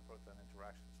proton-proton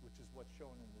interactions, which is what's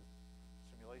shown in this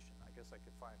simulation. I guess I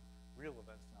could find real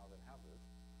events now that have this.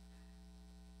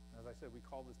 As I said, we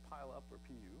call this pileup, or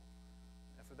PU.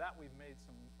 And for that, we've made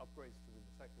some upgrades to the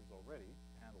detectors already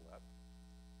to handle that.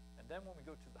 And then when we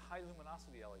go to the high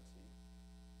luminosity LHC,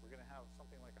 we're going to have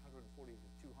something like 140 to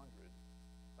 200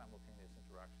 simultaneous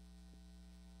interactions.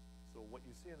 So what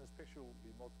you see in this picture will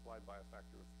be multiplied by a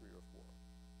factor of 3 or 4.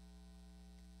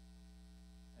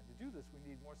 And to do this, we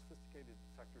need more sophisticated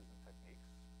detectors and techniques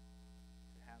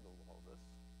to handle all this.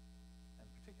 And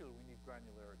particularly, we need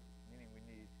granularity, meaning we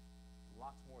need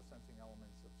lots more sensing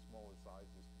elements of smaller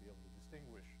sizes to be able to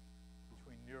distinguish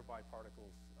between nearby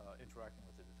particles interacting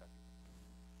with the detector.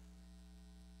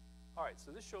 All right,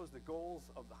 so this shows the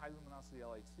goals of the high luminosity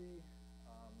LHC.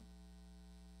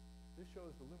 This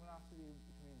shows the luminosity,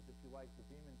 which means, if you like, the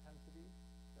beam intensity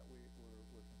that we're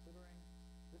considering.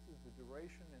 This is the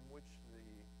duration in which the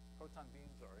proton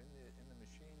beams are in the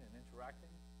machine and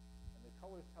interacting. And the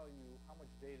colors tell you how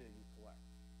much data you collect.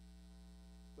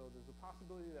 So there's a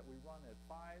possibility that we run at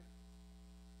 5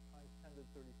 times 10 to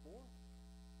the 34,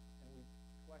 and we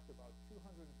collect about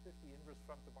 250 inverse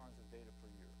femtobarns of data per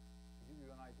year. To give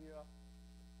you an idea,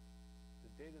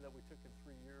 the data that we took in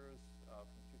 3 years,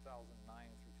 from 2009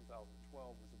 through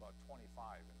 2012, was about 25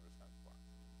 inverse femtobarns.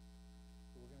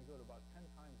 So we're going to go to about 10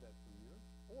 times that per year,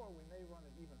 or we may run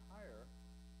at even higher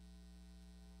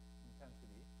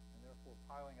intensity, and therefore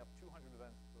piling up 200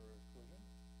 events per collision,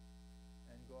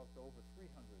 and go up to over 300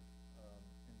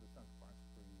 inverse femtobarns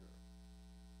per year.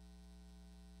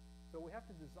 So we have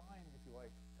to design, if you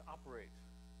like, to operate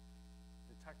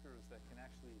detectors that can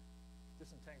actually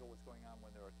disentangle what's going on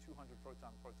when there are 200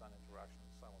 proton-proton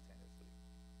interactions simultaneously.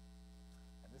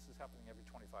 And this is happening every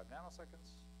 25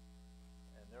 nanoseconds,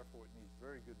 and therefore it needs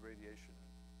very good radiation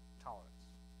tolerance.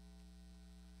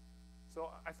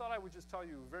 So I thought I would just tell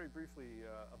you very briefly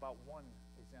about one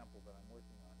example that I'm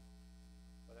working on.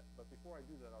 But before I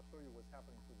do that, I'll show you what's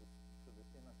happening to the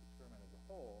CMS experiment as a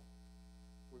whole.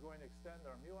 We're going to extend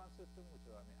our muon system, which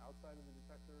is on the outside of the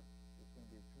detector. There's going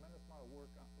to be a tremendous amount of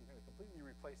work. We're going to completely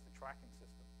replace the tracking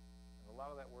system. And a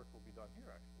lot of that work will be done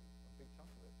here, actually, a big chunk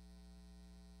of it.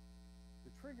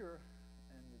 The trigger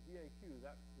and the DAQ,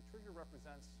 the trigger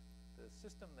represents the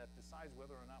system that decides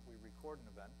whether or not we record an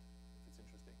event, if it's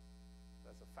interesting.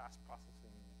 That's a fast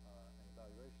processing and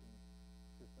evaluation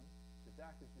system. The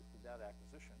DAC is just the data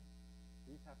acquisition.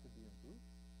 These have to be improved.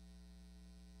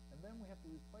 And then we have to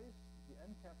replace the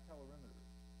NCAP calorimeters.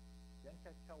 The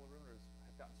NCAP calorimeters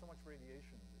have gotten so much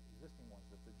radiation, the existing ones,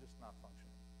 that they're just not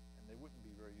functioning. And they wouldn't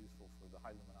be very useful for the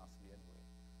high luminosity anyway.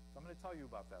 So I'm going to tell you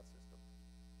about that system.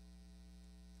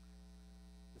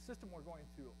 The system we're going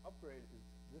to upgrade is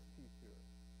this piece here,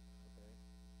 okay?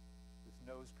 This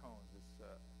nose cone, this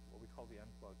what we call the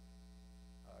N-plug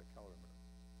calorimeter.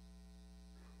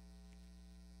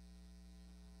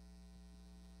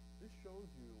 This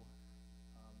shows you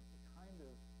the kind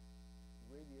of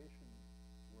radiation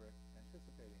we're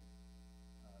anticipating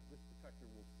this detector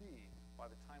will see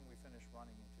by the time we finish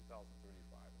running in 2035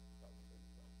 or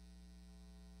 2037.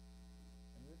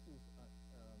 And this is a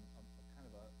kind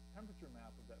of a temperature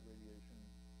map of that radiation,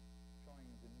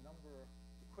 showing the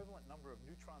equivalent number of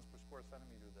neutrons per square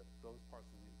centimeter that those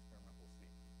parts of the experiment will see.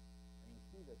 And you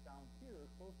see that down here,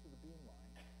 close to the beam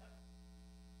line,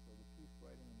 so the piece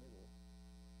right in the middle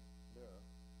there,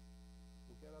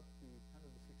 we'll get up to 10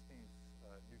 to the 16th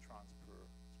neutrons per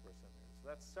square centimeter. So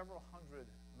that's several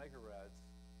hundred megarads,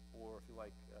 or if you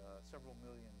like, several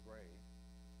million gray.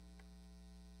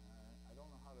 I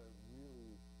don't know how to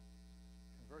really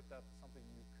convert that to something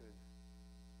you could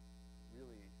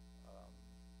really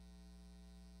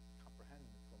comprehend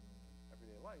from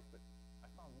everyday life, but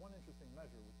I found one interesting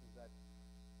measure, which is that,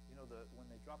 you know, when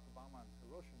they dropped the bomb on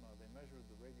Hiroshima, they measured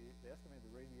they estimated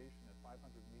the radiation at 500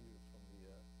 meters from the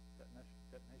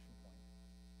detonation point,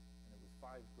 and it was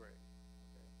 5 gray.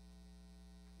 Okay,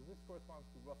 so this corresponds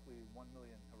to roughly 1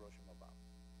 million Hiroshima bombs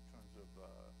in terms of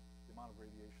the amount of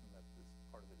radiation that this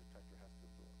part of the detector has to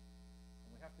absorb. And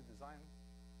we have to design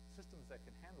systems that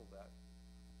can handle that,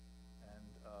 and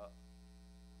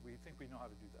we think we know how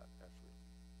to do that, actually.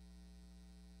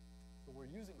 So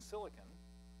we're using silicon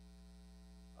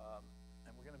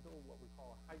we're going to build what we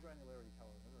call a high granularity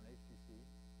calorimeter, an HPC,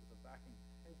 with a backing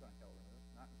hadron calorimeter,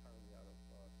 not entirely out of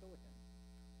silicon.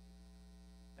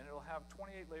 And it'll have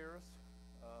 28 layers,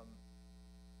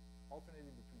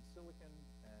 alternating between silicon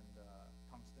and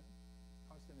tungsten.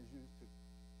 Tungsten is used to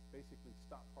basically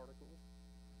stop particles,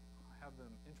 have them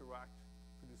interact,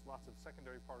 produce lots of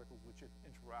secondary particles which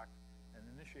interact and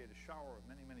initiate a shower of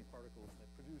many, many particles that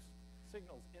produce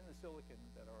signals in the silicon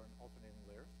that are in alternating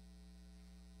layers.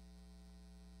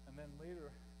 And then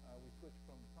later, we switch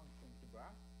from tungsten to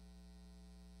brass.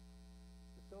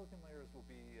 The silicon layers will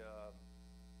be,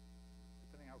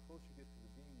 depending how close you get to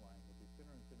the beam line, will be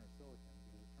thinner and thinner silicon,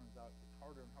 because it turns out it's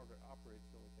harder and harder to operate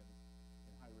silicon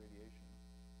in high radiation.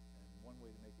 And one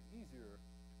way to make it easier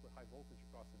to put high voltage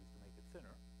across it is to make it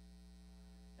thinner.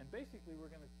 And basically,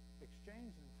 we're going to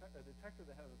exchange a detector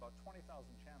that has about 20,000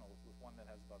 channels with one that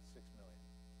has about 6 million.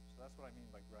 So that's what I mean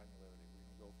by granularity. We're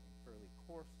going to go from fairly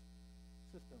coarse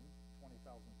system, 20,000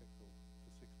 pixels, to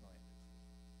 6 million pixels.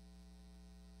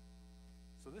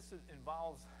 So this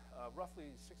involves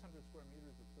roughly 600 square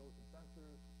meters of silicon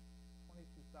sensors,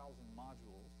 22,000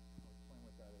 modules. I'll explain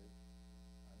what that is.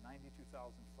 92,000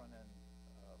 front-end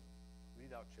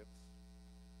readout chips.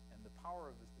 And the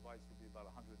power of this device will be about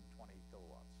 120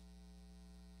 kilowatts.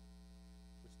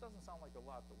 Which doesn't sound like a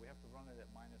lot, but we have to run it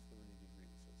at minus 30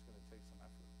 degrees, so it's going to take some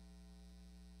effort.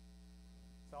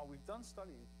 So we've done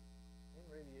studies in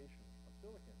radiation of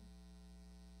silicon,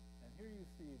 and here you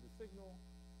see the signal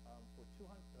for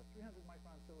 300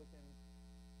 micron silicon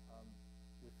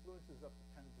with fluences up to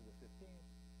 10 to the 15th.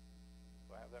 Do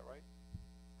I have that right?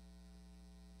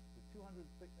 With 200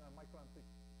 micron thick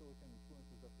silicon, the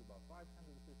fluences up to about 5 10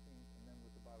 to the 15th, and then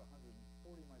with about 140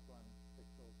 micron thick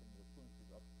silicon, the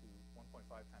fluences up to 1.5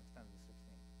 times 10 to the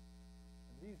 16th.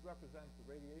 And these represent the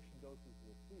radiation doses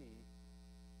we'll see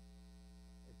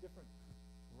at different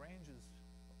ranges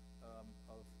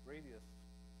of radius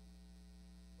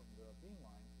from the beam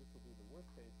line. This will be the worst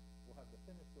case. We'll have the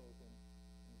thinnest silicon,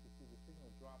 and you can see the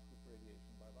signal drops with radiation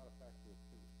by about a factor of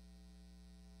 2.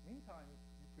 Meantime,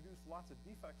 you produce lots of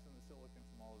defects in the silicon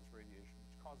from all this radiation,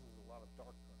 which causes a lot of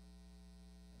dark current.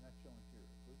 And that's shown here.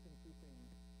 So it's increasing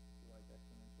like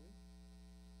exponentially.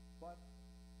 But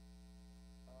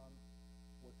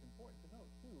what's important to note,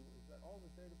 too, is that all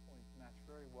the data points match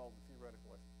very well the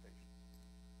theoretical expectations.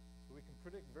 So we can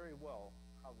predict very well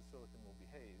how the silicon will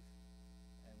behave,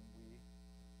 and we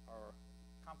are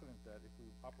confident that if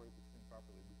we operate this thing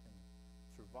properly, we can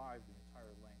survive the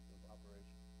entire length of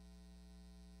operation.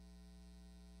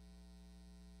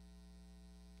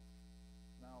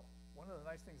 Now, one of the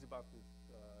nice things about this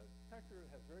detector,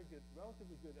 it has very good,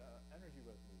 relatively good energy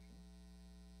resolution.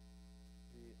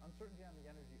 The uncertainty on the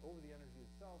energy over the energy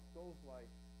itself goes like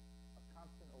a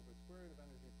constant over the square root of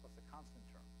energy plus a constant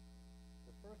term.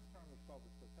 The first term is called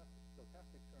the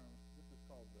stochastic term. This is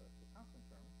called the constant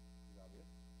term, which is obvious.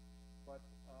 But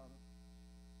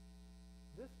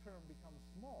this term becomes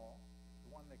small,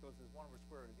 the one that goes as 1 over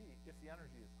square root of E, if the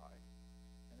energy is high.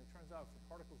 And it turns out for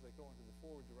particles that go into the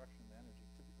forward direction, the energy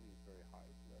typically is very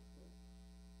high, so that's good.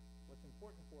 What's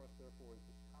important for us, therefore, is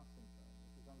this constant term,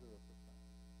 which is under 1%.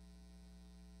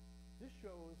 This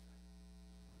shows,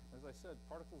 as I said,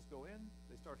 particles go in,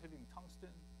 they start hitting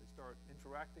tungsten, they start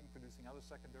interacting, producing other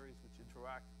secondaries which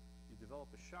interact. You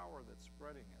develop a shower that's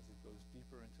spreading as it goes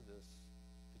deeper into this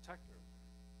detector.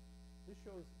 This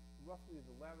shows roughly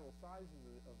the lateral size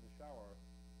of the shower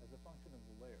as a function of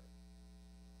the layer.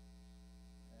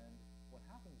 And what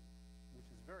happens, which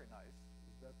is very nice,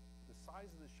 is that the size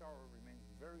of the shower remains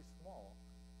very small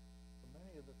for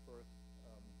many of the first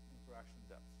interaction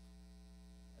depths.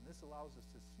 And this allows us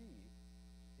to see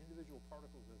individual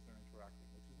particles as they're interacting,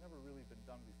 which has never really been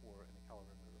done before in a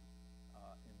calorimeter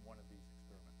in one of these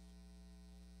experiments.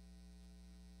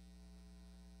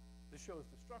 This shows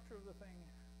the structure of the thing.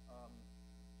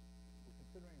 We're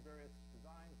considering various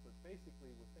designs, but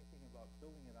basically we're thinking about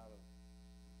building it out of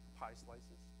pie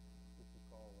slices, which we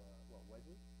call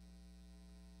wedges.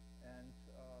 And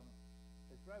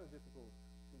it's rather difficult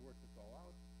to work this all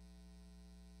out,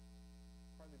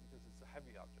 partly because it's a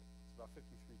heavy object. It's about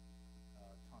 53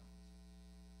 tons,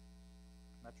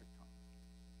 metric tons.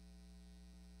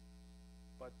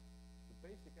 But the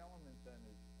basic element then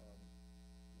is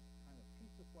this kind of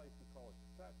pizza slice, we call it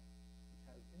cassette, which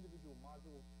has individual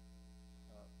modules,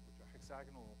 which are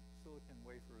hexagonal silicon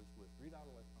wafers with readout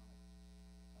electronics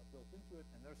built into it,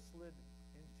 and they're slid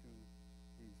into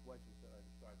these wedges that I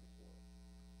described before.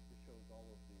 This shows all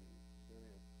of the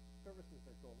various services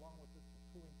that go along with this, the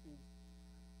cooling tubes,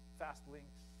 fast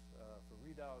links for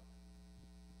readout,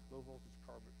 low voltage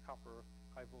copper,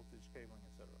 high voltage cabling,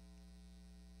 etc.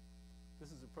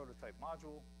 This is a prototype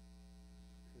module.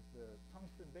 There's the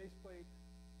tungsten base plate,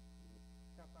 the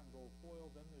Kapton gold foil,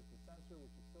 then there's the sensor,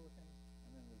 which is silicon, and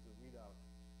then there's the readout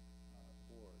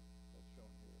board that's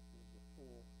shown here. Here's the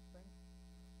full thing.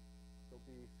 There'll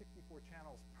be 64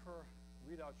 channels per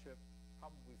readout chip,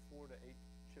 probably 4 to 8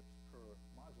 chips per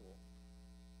module.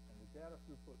 And the data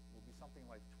throughput will be something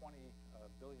like 20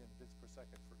 billion bits per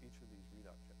second for each of these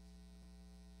readout chips.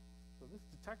 So this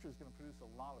detector is going to produce a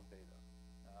lot of data.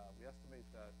 We estimate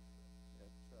that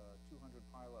at 200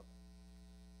 pileup,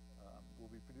 we'll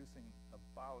be producing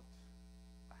about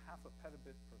a half a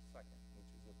petabit per second, which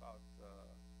is about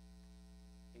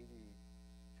 80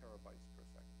 terabytes per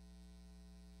second,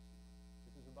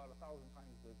 which is about 1,000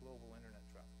 times the global internet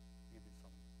traffic, to give you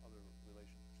some other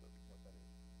relations to what that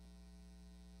is.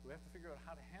 So we have to figure out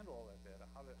how to handle all that data,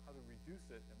 how to reduce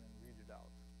it and then read it out.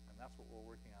 And that's what we're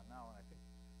working on now, and I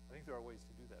think there are ways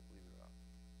to do that, believe it or not.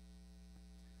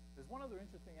 There's one other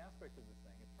interesting aspect of this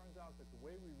thing. It turns out that the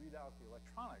way we read out the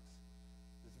electronics,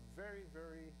 there's very,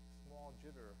 very small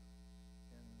jitter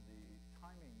in the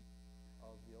timing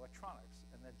of the electronics,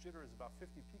 and that jitter is about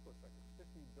 50 picoseconds,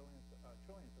 50 trillionths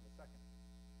of a second.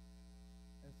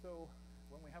 And so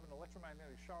when we have an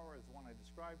electromagnetic shower, as the one I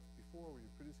described before, where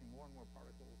you're producing more and more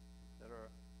particles that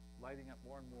are lighting up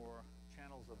more and more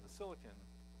channels of the silicon,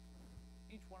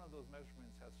 each one of those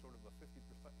measurements has sort of a 50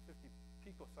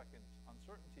 picosecond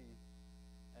uncertainty,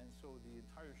 and so the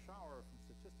entire shower from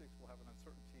statistics will have an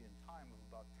uncertainty in time of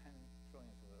about 10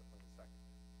 trillionths of a second.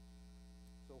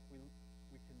 So if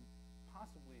we can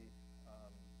possibly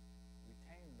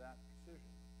retain that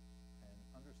precision and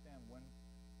understand when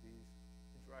these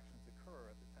interactions occur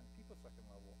at the 10 picosecond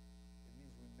level, it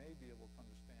means we may be able to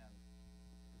understand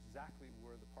exactly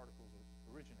where the particles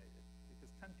originated,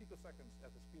 because 10 picoseconds at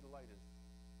the speed of light is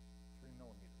 3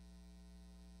 millimeters.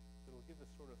 So it'll give us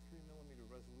sort of 3 millimeter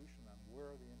resolution on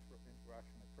where the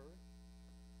interaction occurred.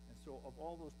 And so of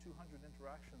all those 200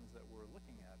 interactions that we're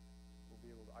looking at, we'll be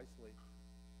able to isolate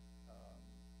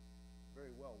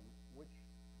very well which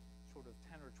sort of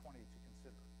 10 or 20 to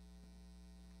consider.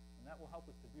 And that will help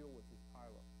us to deal with this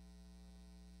pileup.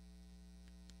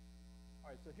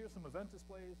 All right, so here's some event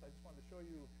displays. I just wanted to show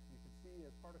you, you can see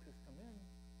as particles come in,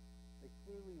 they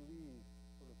clearly leave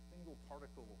sort of single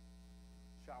particle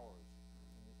showers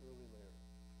in the early layer.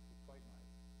 It's quite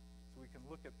nice. So we can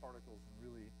look at particles and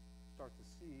really start to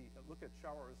see, look at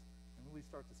showers and really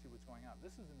start to see what's going on.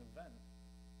 This is an event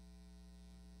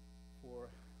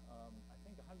for, I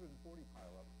think, 140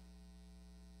 pileup.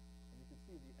 And you can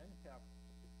see the end cap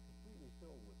is completely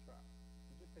filled with traps.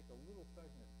 You just take a little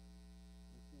segment,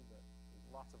 you see that there's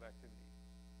lots of activity.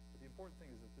 But the important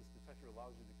thing is that this detector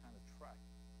allows you to kind of track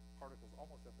particles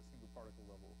almost at the single particle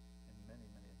level in many,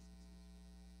 many instances.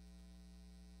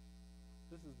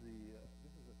 This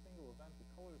is a single event. The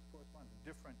colors correspond to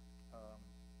different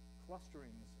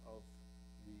clusterings of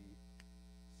the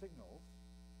signals.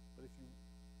 But if you,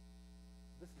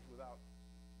 this is without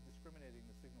discriminating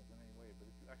the signals in any way, but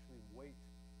if you actually weight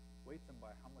them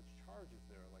by how much charge is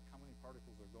there, like how many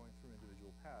particles are going through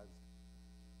individual paths,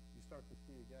 you start to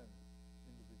see, again,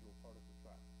 individual particle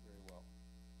tracks very well.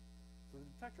 So the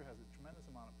detector has a tremendous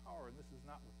amount of power, and this is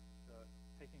not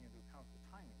taking into account the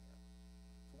timing yet.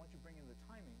 So once you bring in the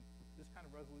timing, this kind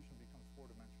of resolution becomes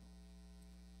four-dimensional.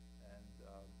 And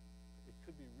it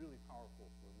could be really powerful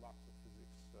for lots of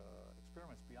physics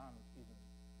experiments beyond even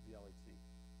the LHC.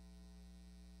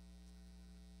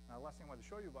 Now, the last thing I wanted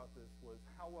to show you about this was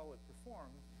how well it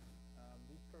performs.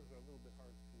 These curves are a little bit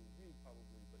hard to read,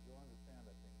 probably, but you'll understand,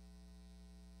 I think.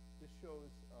 This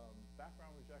shows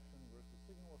background rejection versus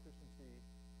signal efficiency.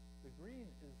 The green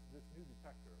is this new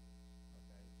detector,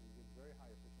 okay? So you get very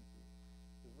high efficiency.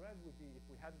 The red would be if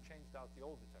we hadn't changed out the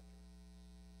old detector,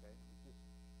 okay? It just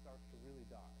starts to really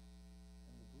die.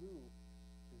 And the blue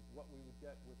is what we would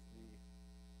get with the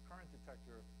current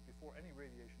detector before any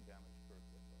radiation damage occurred.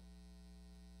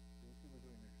 So you see we're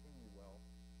doing extremely well.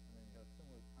 And then you have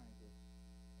similar kinds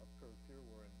of curves here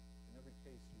where in every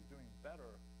case you're doing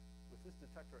better with this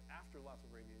detector after lots of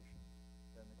radiation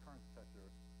than the current detector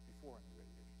before any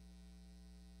radiation.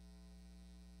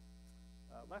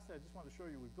 Lastly, I just wanted to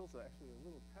show you, we built actually a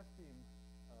little test beam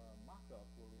mock-up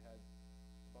where we had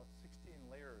about 16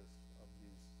 layers of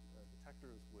these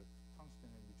detectors with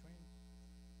tungsten in between.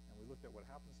 And we looked at what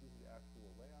happens. This is the actual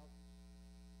layout.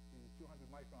 We used 200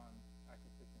 micron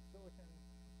active thickness silicon.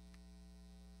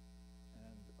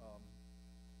 And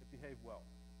it behaved well.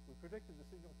 We predicted the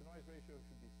signal to noise ratio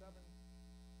should be 7,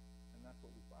 and that's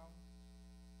what we found.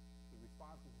 The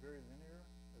response is very linear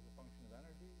as a function of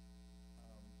energy.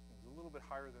 It was a little bit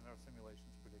higher than our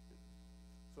simulations predicted.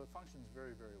 So it functions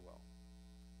very, very well.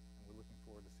 And we're looking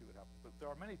forward to see what happens. But there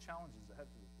are many challenges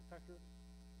ahead to this detector.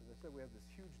 As I said, we have this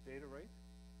huge data rate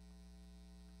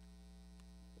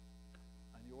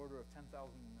on the order of 10,000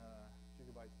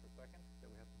 gigabytes per second that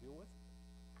we have to deal with.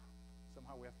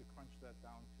 Somehow we have to crunch that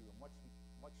down to a much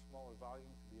smaller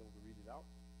volume to be able to read it out.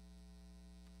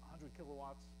 100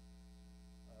 kilowatts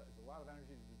is a lot of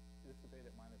energy to dissipate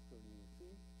at minus 30 C,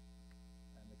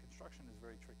 and the construction is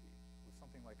very tricky with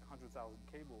something like 100,000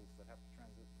 cables that have to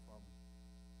transit from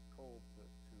cold to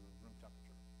room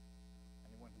temperature.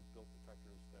 Anyone who's built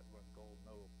detectors that run gold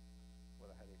know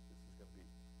what a headache this is going to be.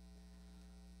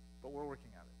 But we're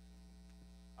working at it.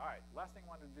 All right, last thing I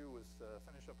wanted to do was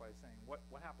finish up by saying what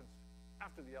happens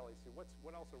after the LHC.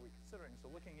 What else are we considering?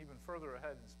 So looking even further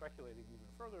ahead and speculating even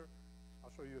further,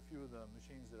 I'll show you a few of the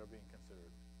machines that are being considered.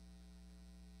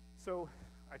 So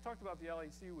I talked about the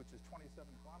LHC, which is 27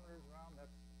 kilometers around.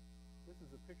 This is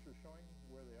a picture showing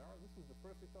where they are. This is the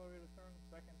first accelerator turn,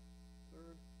 second,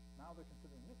 third. Now they're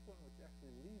considering this one, which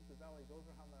actually leaves the valley, goes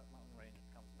around that mountain range, and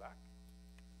comes back.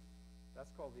 That's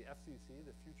called the FCC,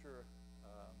 the Future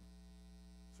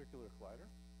Circular Collider.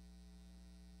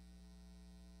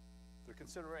 They're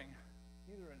considering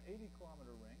either an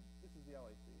 80-kilometer ring. This is the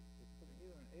LHC. They're considering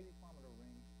either an 80-kilometer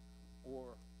ring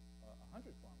or 100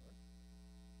 kilometers.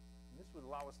 And this would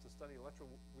allow us to study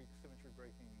electroweak symmetry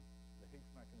breaking, the Higgs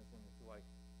mechanism, if you like,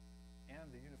 and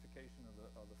the unification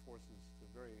of the forces to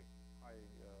very high,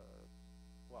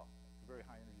 to very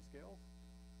high energy scales.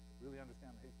 Really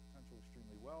understand the Higgs potential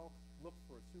extremely well. Look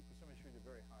for supersymmetry to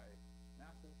very high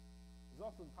masses. There's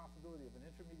also the possibility of an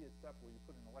intermediate step where you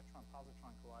put an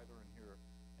electron-positron collider in here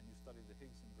and you study the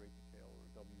Higgs in great detail,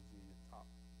 or WZ at the top.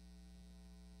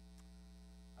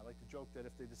 I like to joke that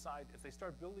if they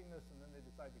start building this and then they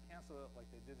decide to cancel it like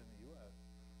they did in the US,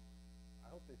 I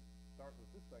hope they start with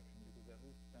this section, because at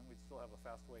least then we'd still have a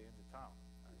fast way into town.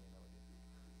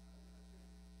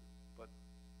 But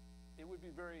it would be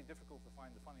very difficult to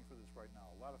find the funding for this right now.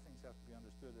 A lot of things have to be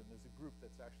understood, and there's a group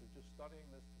that's actually just studying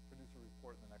this to produce a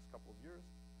report in the next couple of years.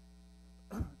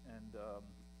 And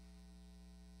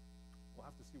we'll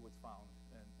have to see what's found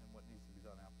and what needs to be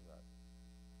done after that.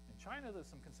 In China, there's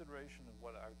some consideration of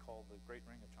what I would call the Great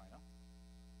Ring of China.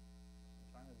 In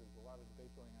China, there's a lot of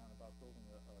debate going on about building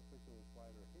a circular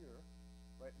collider here,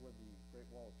 right where the Great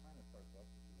Wall of China starts up,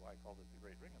 which is why I called it the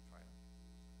Great Ring of China.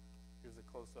 Here's a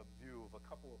close-up view of a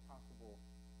couple of possible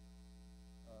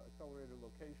accelerator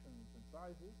locations and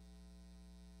sizes.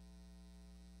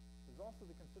 There's also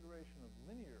the consideration of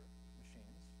linear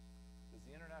machines. There's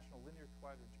the International Linear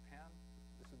Collider in Japan.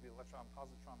 This would be an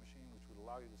electron-positron machine, which would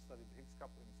allow you to study the Higgs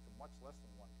couplings to much less than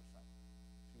 1%.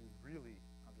 So you'd really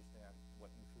understand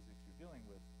what new physics you're dealing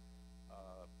with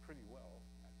pretty well,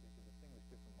 actually, to distinguish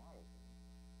different models.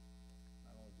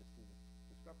 Not only just see the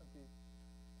discrepancies.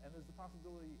 And there's the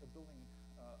possibility of building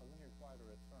a linear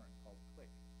collider at CERN called CLIC,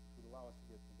 which would allow us to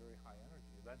get to very high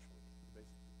energy eventually. You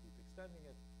basically keep extending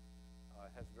it.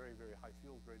 It has very, very high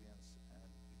field gradients, and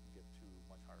you can get to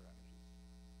much higher energies.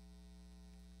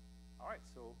 All right,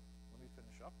 so let me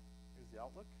finish up. Here's the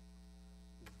outlook.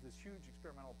 This huge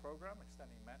experimental program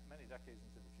extending many decades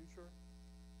into the future.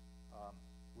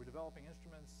 We're developing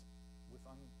instruments with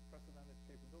unprecedented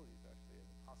capabilities, actually,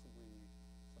 and possibly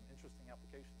some interesting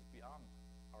applications beyond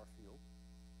our field.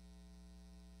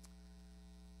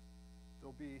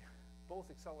 There'll be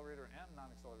both accelerator and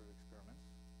non-accelerator experiments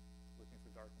looking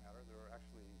for dark matter. There are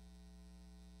actually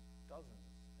dozens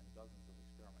and dozens of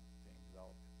experiments being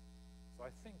developed. So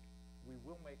I think we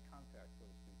will make contact, so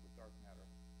to speak, with dark matter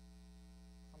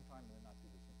sometime in the not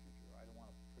too distant future. I don't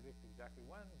want to predict exactly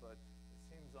when, but it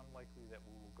seems unlikely that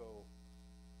we will go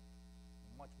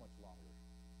much, much longer.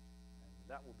 And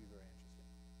that will be very interesting.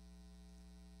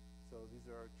 So these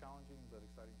are challenging but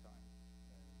exciting times,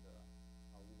 and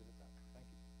I'll leave it at that. Thank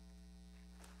you.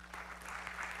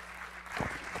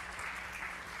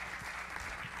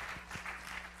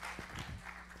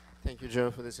 Thank you,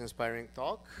 Joe, for this inspiring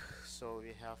talk. So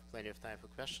we have plenty of time for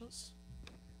questions.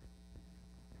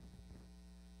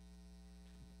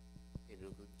 Maybe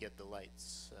we could get the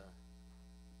lights.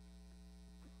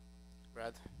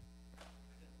 Brad?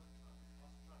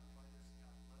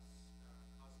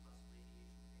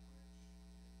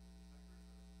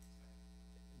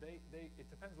 It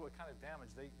depends what kind of damage.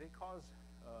 They cause,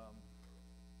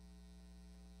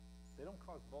 they don't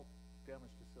cause bulk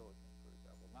damage to silicon, for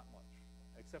example, not much,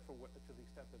 except for to the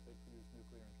extent that they produce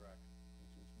nuclear interaction,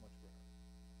 which is much rarer.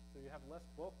 So you have less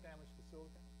bulk damage to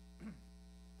silicon,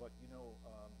 but you know,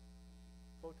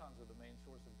 photons are the main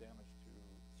source of damage to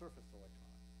surface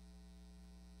electrons.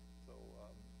 So,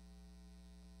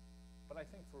 but I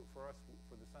think for us,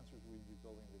 for the sensors we'd be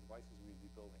building, the devices we'd be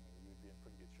building, we would be in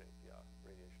pretty good shape, yeah,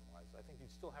 radiation-wise. I think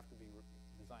you'd still have to be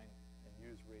design and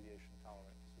use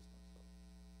radiation-tolerant systems, though.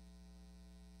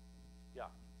 Yeah.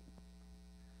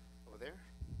 Over there?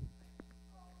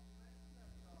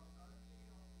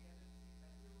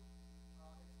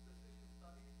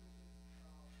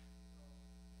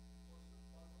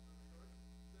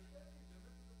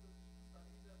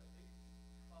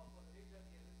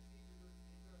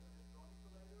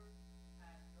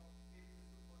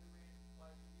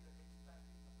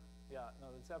 Yeah,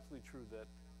 no, it's absolutely true that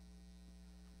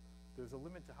there's a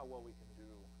limit to how well we can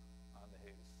do on the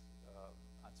Higgs.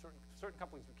 On certain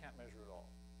couplings, we can't measure at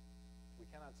all. We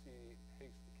cannot see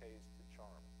Higgs decays to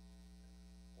charm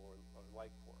or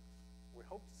light quarks. We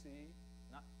hope to see,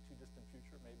 not too distant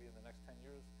future, maybe in the next 10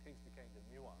 years, Higgs decaying to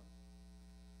muons.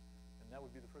 And that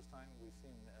would be the first time we've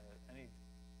seen any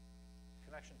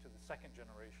connection to the second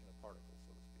generation of particles,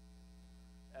 so to speak.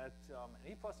 At an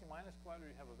E plus E minus collider,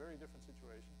 you have a very different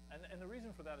situation. And the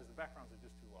reason for that is the backgrounds are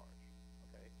just too large,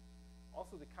 okay?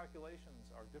 Also, the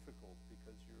calculations are difficult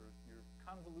because you're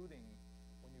convoluting,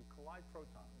 when you collide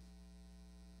protons,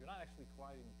 you're not actually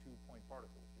colliding two-point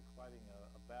particles. You're colliding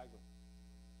a bag of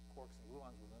quarks and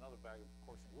gluons with another bag of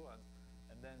quarks and gluons,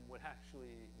 and then what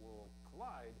actually will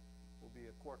collide will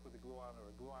be a quark with a gluon, or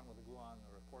a gluon with a gluon,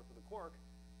 or a quark with a quark.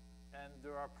 And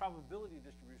there are probability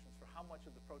distributions for how much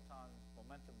of the proton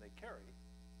momentum they carry,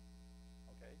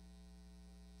 okay?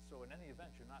 So in any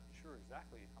event, you're not sure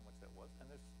exactly how much that was, and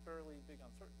there's fairly big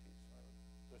uncertainties.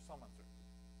 There's some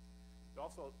uncertainties. There are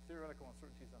also theoretical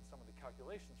uncertainties on some of the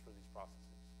calculations for these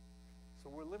processes. So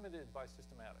we're limited by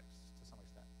systematics to some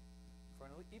extent.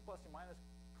 For an E plus E minus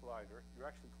collider,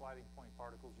 you're actually colliding point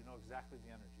particles. You know exactly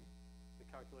the energy. The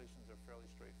calculations are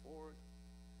fairly straightforward.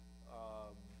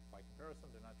 By comparison,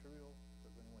 they're not trivial.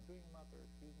 Does anyone doing them out there?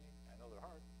 Excuse me. I know they're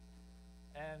hard.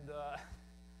 And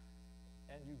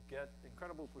you get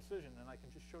incredible precision. And I can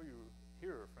just show you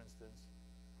here, for instance.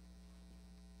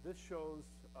 This shows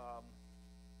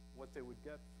what they would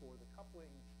get for the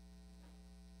coupling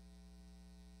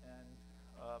and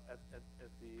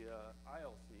at the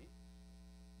ILC,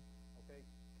 okay,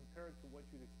 compared to what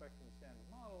you'd expect from the standard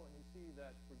model. And you see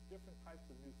that for different types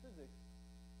of new physics,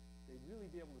 they'd really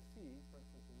be able to see, for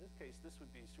instance, in this case, this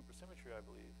would be supersymmetry, I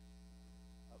believe,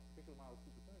 a particular model of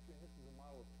supersymmetry, and this is a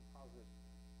model of composite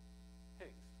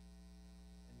Higgs.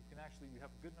 And you can actually, you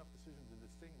have good enough precision to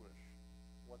distinguish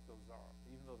what those are,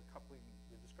 even though the coupling,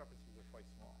 the discrepancies are quite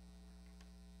small.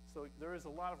 So there is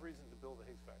a lot of reason to build a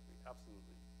Higgs factory,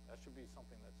 absolutely. That should be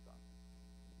something that's done.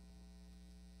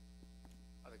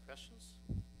 Other questions?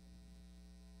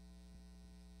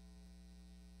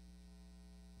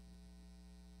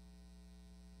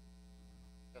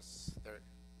 Yes, there.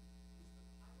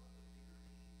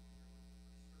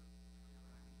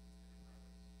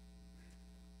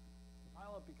 The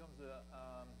pileup becomes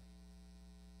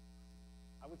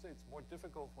I would say it's more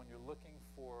difficult when you're looking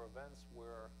for events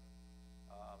where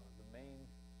the main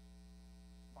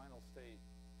final state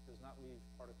does not leave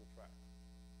particle tracks.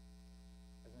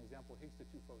 As an example, Higgs to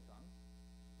 2 photons.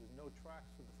 There's no tracks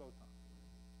for the photons.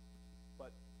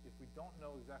 But if we don't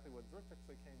know exactly what vertex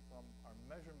they came from, our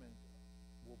measurement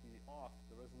will be off.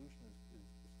 The resolution is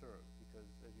disturbed because,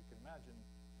 as you can imagine,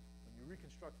 when you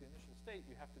reconstruct the initial state,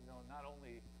 you have to know not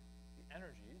only the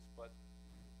energies but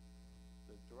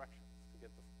the directions to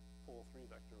get the full 3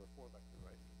 vector or 4 vector,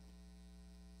 right?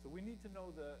 So we need to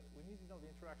know the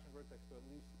interaction vertex to at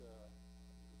least a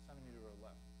centimeter or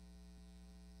less.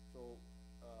 So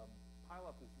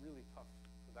pileup is really tough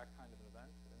for that kind of an event,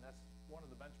 and that's one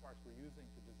of the benchmarks we're using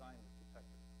to design this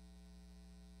detector.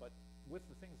 But with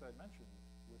the things I mentioned,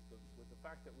 with the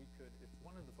fact that we could, if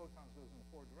one of the photons goes in the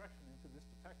forward direction into this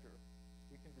detector,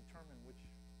 we can determine which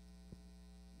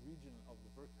region of the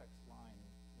vertex line,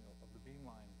 of the beam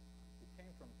line it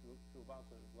came from to about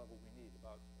the level we need,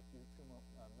 about a few 2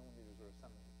 millimeters or a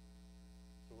centimeter.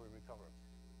 So we recover it.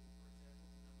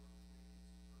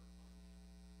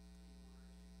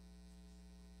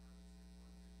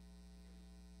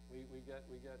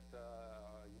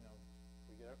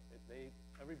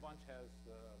 Every bunch has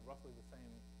roughly the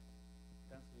same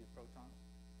density of protons,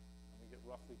 and we get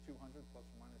roughly 200 plus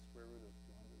or minus square root of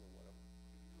 200 or whatever.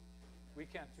 We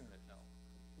can't tune it, no.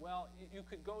 Well, you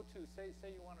could go to, say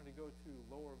you wanted to go to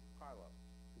lower pileup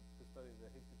to study the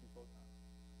Higgs to 2 photons.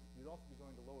 You'd also be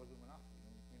going to lower luminosity,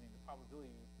 meaning the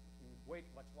probability you would wait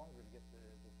much longer to get the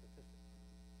statistics.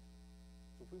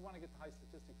 So if we want to get the high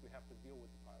statistics, we have to deal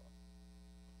with the pileup.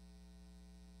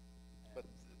 But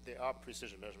there are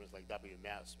precision measurements like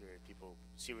WMS where people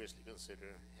seriously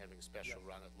consider having a special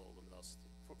run at low luminosity.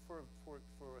 For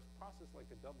a process like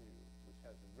a W, which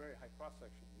has a very high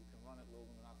cross-section, you can run at low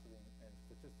luminosity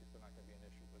statistics are not going to be an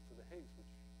issue. But for the Higgs,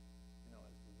 which, you know,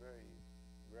 is very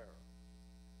rare,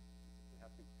 we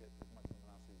have to get as much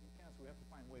luminosity as we can, so we have to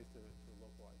find ways to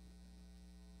localize these things.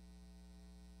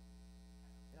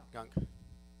 Yeah. Gunk.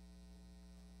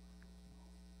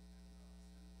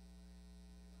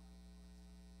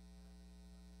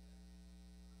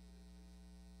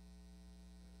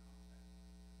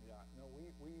 Yeah, no,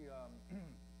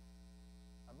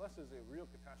 unless there's a real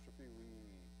catastrophe,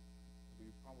 we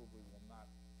probably will not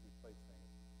replace things.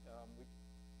 Let me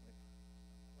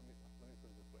put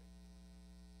it this way.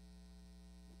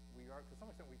 We are, to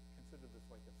some extent, we consider this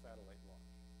like a satellite launch.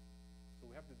 So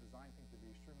we have to design things to be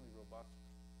extremely robust.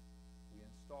 We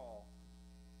install.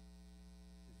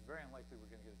 It's very unlikely we're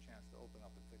going to get a chance to open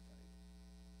up and fix anything.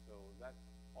 So that,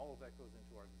 all of that goes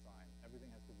into our design.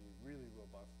 Everything has to be really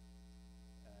robust,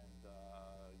 and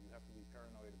you have to be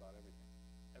paranoid about everything.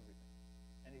 Everything.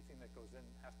 Anything that goes in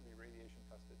has to be radiation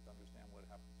tested to understand what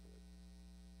happens to it.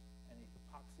 Any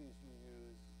epoxies you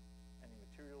use, any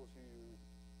materials you use.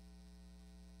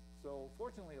 So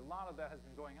fortunately, a lot of that has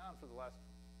been going on for the last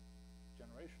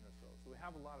generation or so. So we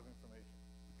have a lot of information,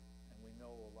 and we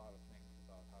know a lot of things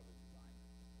about how to design it.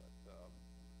 But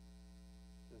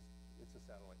it's a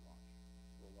satellite launch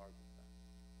to a large extent,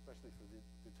 especially for the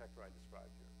detector I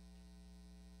described here.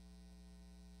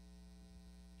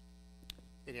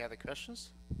 Any other questions?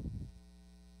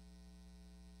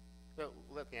 Well,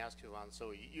 let me ask you one.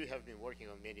 So you have been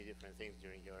working on many different things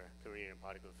during your career in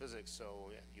particle physics. So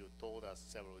you told us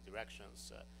several directions,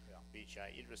 which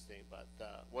are interesting. But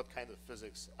what kind of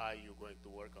physics are you going to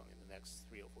work on in the next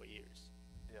 3 or 4 years?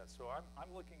 Yeah. So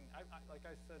I'm looking. Like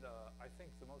I said, I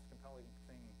think the most compelling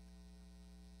thing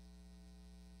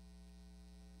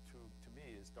to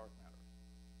me is dark matter.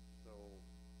 So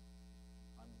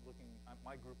I'm looking.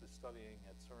 My group is studying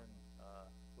at CERN.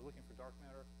 We're looking for dark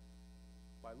matter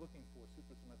by looking for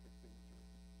supersymmetric signatures.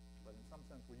 But in some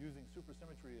sense, we're using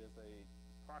supersymmetry as a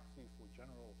proxy for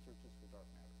general searches for dark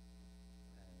matter.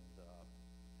 And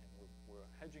we're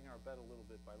hedging our bet a little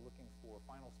bit by looking for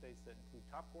final states that include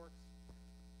top quarks,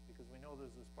 because we know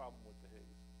there's this problem with the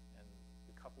Higgs and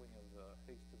the coupling of the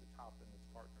Higgs to the top and its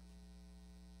partners.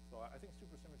 So I think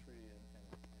supersymmetry and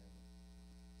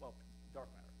well,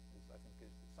 dark matter is, I think,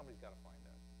 somebody's got to find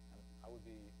that. And I would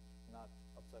be not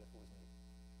upset if it was me.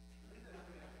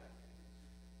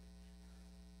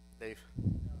 Dave?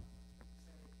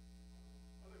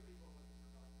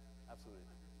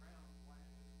 Absolutely.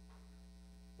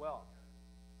 Well,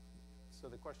 so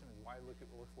the question is, why look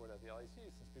for it at the LHC,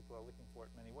 since people are looking for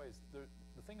it in many ways? The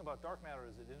thing about dark matter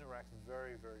is it interacts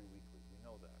very, very weakly. We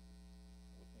know that.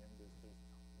 There's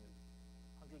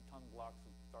 100-ton blocks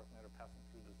of dark matter passing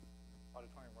through this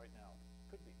auditorium right now.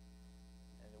 Could be,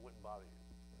 and it wouldn't bother you.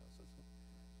 So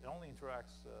it only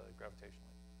interacts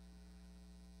gravitationally.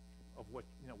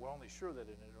 We're only sure that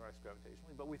it interacts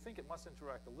gravitationally, but we think it must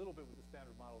interact a little bit with the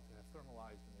standard model to have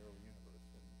thermalized in the early universe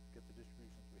and get the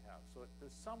distributions we have. So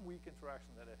there's some weak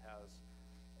interaction that it has,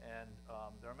 and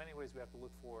there are many ways we have to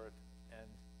look for it. And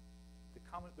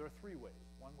there are 3 ways.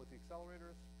 One with the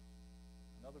accelerators,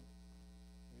 another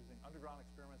using underground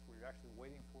experiments where you're actually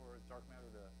waiting for dark matter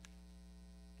to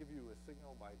give you a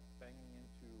signal by banging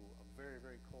into a very,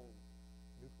 very cold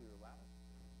nuclear lattice,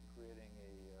 creating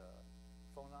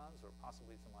phonons or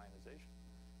possibly some ionization.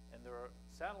 And there are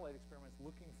satellite experiments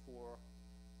looking for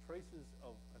traces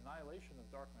of annihilation of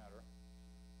dark matter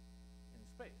in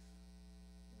space,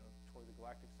 toward the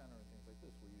galactic center and things like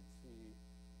this, where you'd see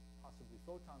possibly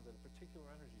photons at a particular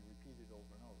energy repeated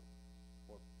over and over,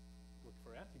 or look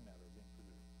for antimatter being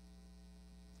produced.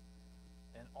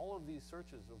 And all of these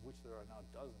searches, of which there are now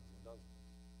dozens and dozens,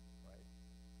 right?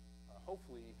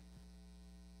 Hopefully,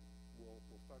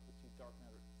 we'll start to see dark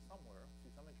matter somewhere, see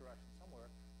some interaction somewhere,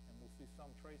 and we'll see some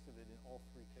trace of it in all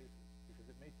 3 cases, because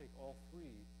it may take all 3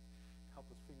 to help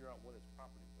us figure out what its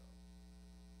properties are.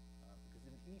 Because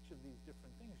in each of these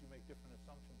different things, you make different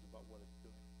assumptions about what it's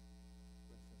doing.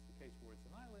 For instance, the case where it's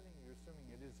annihilating, you're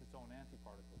assuming it is its own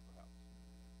antiparticle, perhaps,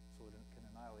 so it can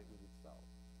annihilate with itself.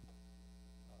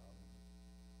 And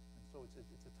so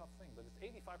it's a tough thing, but it's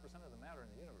 85% of the matter in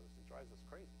the universe. It drives us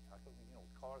crazy. How come we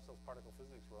call ourselves particle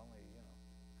physics? We're only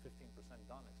 15%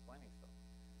 done explaining stuff.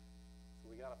 So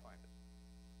we got to find it.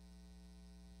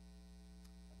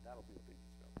 And that'll be the big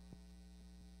discovery.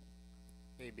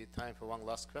 Maybe time for one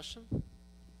last question.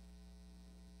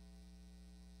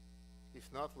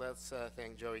 If not, let's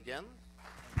thank Joe again.